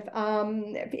well,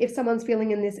 if someone's feeling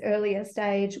in this earlier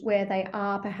stage where they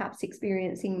are perhaps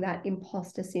experiencing that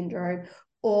imposter syndrome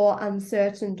or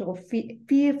uncertain or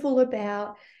fearful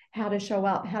about how to show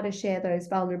up, how to share those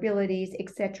vulnerabilities,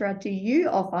 etc., do you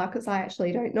offer, because I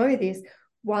actually don't know this,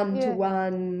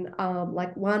 one-to-one,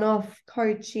 like one-off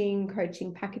coaching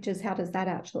packages? How does that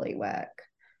actually work?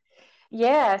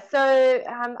 Yeah, so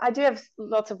I do have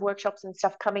lots of workshops and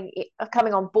stuff coming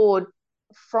on board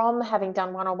from having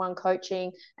done one-on-one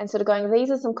coaching and sort of going, these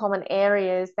are some common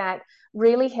areas that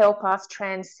really help us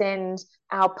transcend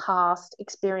our past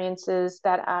experiences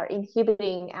that are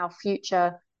inhibiting our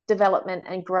future development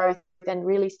and growth, and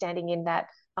really standing in that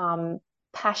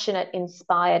passionate,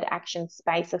 inspired action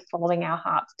space of following our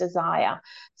heart's desire.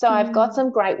 So I've got some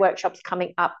great workshops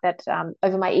coming up that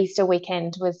over my Easter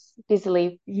weekend was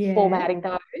busily formatting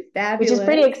those, which is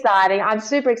pretty exciting. I'm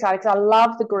super excited because I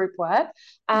love the group work.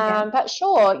 But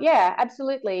sure, yeah,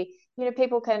 absolutely. You know,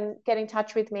 people can get in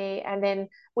touch with me, and then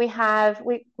we have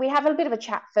a bit of a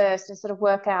chat first and sort of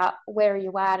work out where are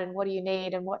you at and what do you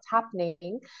need and what's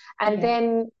happening, and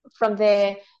then from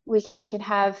there we can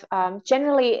have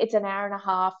generally it's an hour and a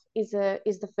half is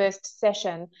the first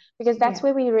session, because that's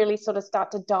where we really sort of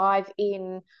start to dive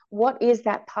in. What is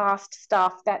that past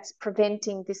stuff that's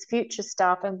preventing this future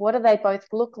stuff, and what do they both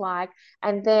look like?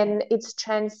 And then it's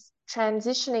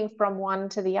transitioning from one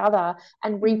to the other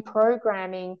and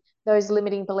reprogramming those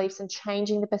limiting beliefs and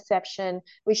changing the perception,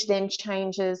 which then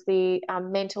changes the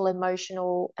mental,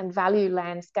 emotional, and value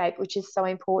landscape, which is so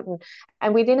important.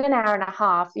 And within an hour and a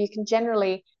half, you can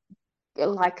generally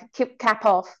like cap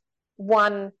off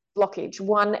one blockage,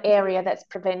 one area that's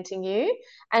preventing you.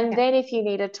 And then if you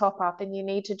need a top up and you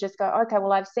need to just go, okay,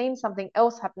 well, I've seen something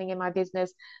else happening in my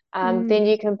business, then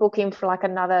you can book in for like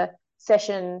another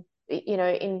session, you know,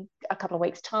 in a couple of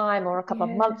weeks' time or a couple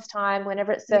of months' time,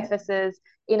 whenever it surfaces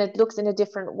looks in a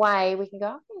different way, we can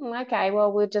go, okay,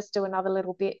 well, we'll just do another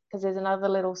little bit because there's another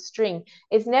little string.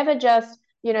 It's never just,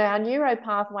 you know, our neuro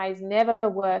pathways never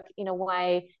work in a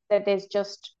way that there's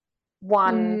just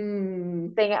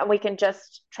one thing and we can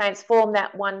just transform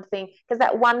that one thing, because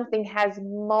that one thing has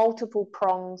multiple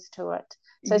prongs to it.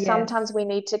 So sometimes we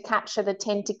need to capture the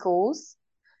tentacles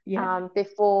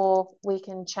before we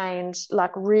can change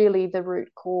like really the root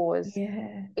cause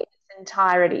in its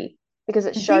entirety, because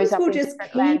it shows up in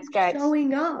different landscapes.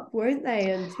 Showing up, won't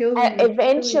they, until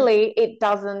eventually it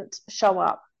doesn't show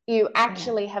up. You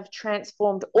actually have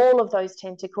transformed all of those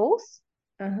tentacles,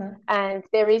 and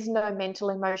there is no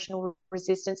mental emotional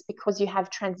resistance because you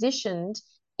have transitioned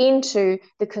into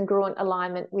the congruent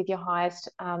alignment with your highest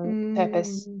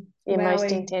purpose, your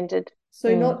most intended.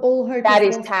 So not all hope that is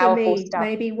is lost powerful for me. stuff.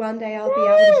 Maybe one day I'll be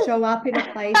able to show up in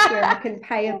a place where I can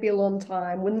pay a bill on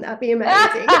time. Wouldn't that be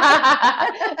amazing?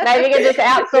 Maybe you can just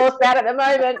outsource that at the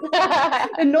moment.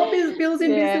 And not bills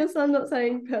in business. I'm not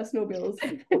saying personal bills.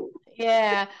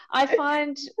 Yeah, I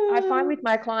find with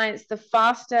my clients, the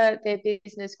faster their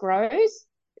business grows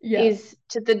is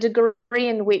to the degree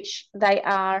in which they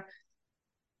are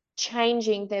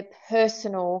changing their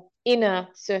personal inner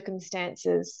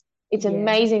circumstances. It's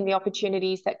amazing the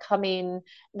opportunities that come in,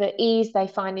 the ease they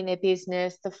find in their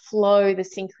business, the flow, the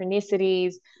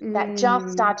synchronicities that just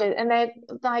started. And they're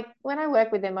like, when I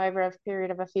work with them over a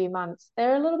period of a few months,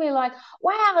 they're a little bit like,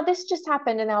 wow, this just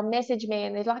happened. And they'll message me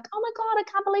and they're like, oh my God, I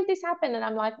can't believe this happened. And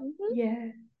I'm like,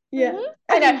 Yeah.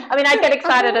 I know. I mean, I get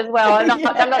excited as well. I'm not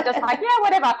just like, yeah,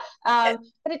 whatever.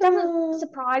 But it doesn't Oh,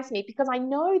 surprise me because I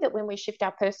know that when we shift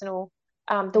our personal,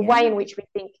 the way in yeah. which we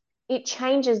think, it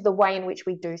changes the way in which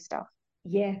we do stuff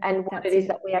Yeah. and what it That's is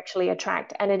that it. we actually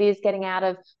attract. And it is getting out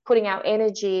of putting our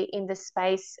energy in the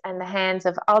space and the hands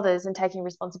of others and taking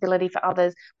responsibility for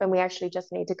others when we actually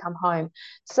just need to come home.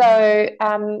 So,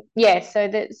 yeah, so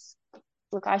that's,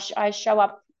 look, I show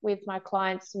up with my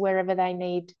clients wherever they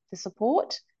need the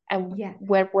support and Yeah.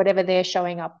 whatever they're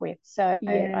showing up with. So I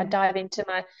Yeah. dive into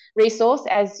my resource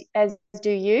as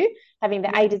do you, having the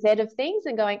A Yeah. to Z of things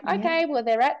and going, Yeah. okay, well,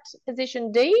 they're at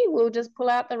position D, we'll just pull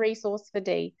out the resource for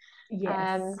D.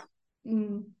 Yes.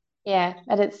 Mm, Yeah,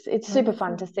 and it's super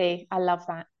fun to wonderful. see. I love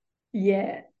that.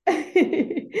 Yeah.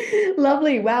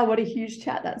 Lovely. Wow, what a huge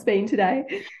chat that's been today.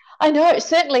 I know it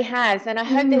certainly has, and I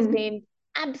hope there's Mm, been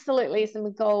absolutely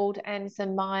some gold and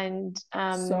some mind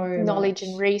so knowledge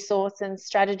and much. resource and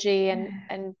strategy, Yeah.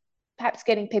 and perhaps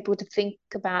getting people to think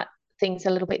about things a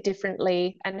little bit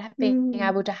differently and being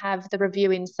able Mm, to have the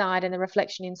review inside and the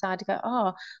reflection inside to go,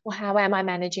 oh, well, how am I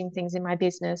managing things in my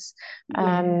business?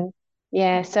 yeah. Um,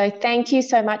 yeah, so thank you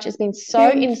so much. It's been so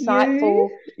Thank you. insightful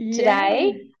Yeah.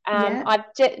 today. Yeah. I've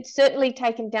certainly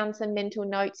taken down some mental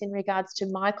notes in regards to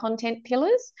my content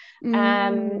pillars.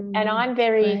 And I'm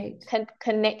very Great.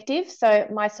 connective, so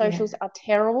my Yeah. socials are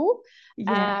terrible.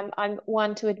 Yeah. I'm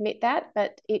one to admit that,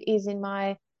 but it is in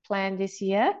my plan this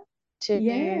year to.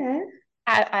 Yeah.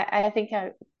 I think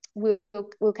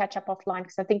we'll catch up offline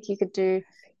because I think you could do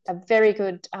a very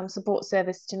good support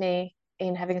service to me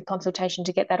in having a consultation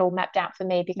to get that all mapped out for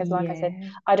me because, like I said, Yeah.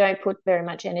 I don't put very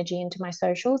much energy into my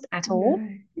socials at all. No.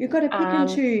 You've got to pick and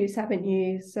Um, choose, haven't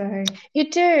you? So,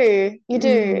 you do,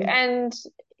 mm, and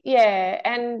yeah,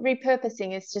 and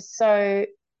repurposing is just so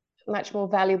much more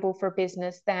valuable for a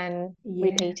business than yeah.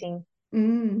 repeating.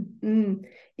 That's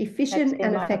Efficient been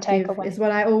and my effective takeaway. is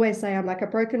what I always say. I'm like a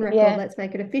broken record. Yeah, Let's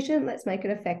make it efficient. Let's make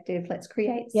it effective. Let's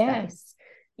create yeah, space.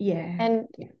 Yeah. and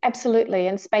Yeah. absolutely,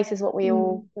 and space is what we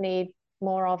all Mm. need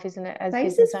more of, isn't it, as Space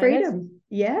business is owners? freedom.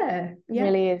 Yeah. It Yeah.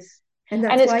 really is, And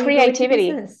and that's it's why you go into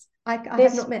creativity. business. I have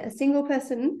This, not met a single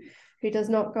person who does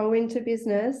not go into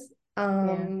business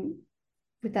yeah,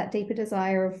 with that deeper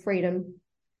desire of freedom.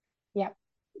 yeah.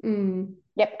 Mm.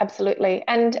 Yep, absolutely.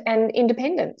 And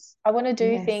independence. I want to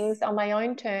do Yes. things on my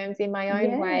own terms, in my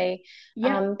own Yeah. way,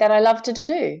 Yep. that I love to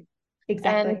do. And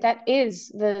Exactly. that is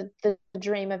the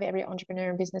dream of every entrepreneur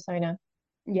and business owner.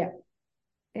 Yep.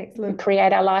 We Excellent.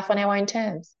 create our life on our own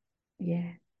terms.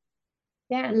 Yeah.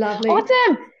 Yeah. Lovely.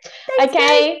 Awesome. Thanks, Kate.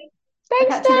 Okay. I'll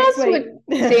Thanks, catch you next Daz.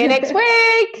 week. See you next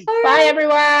week. All Bye, right.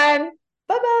 everyone.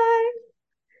 Bye bye.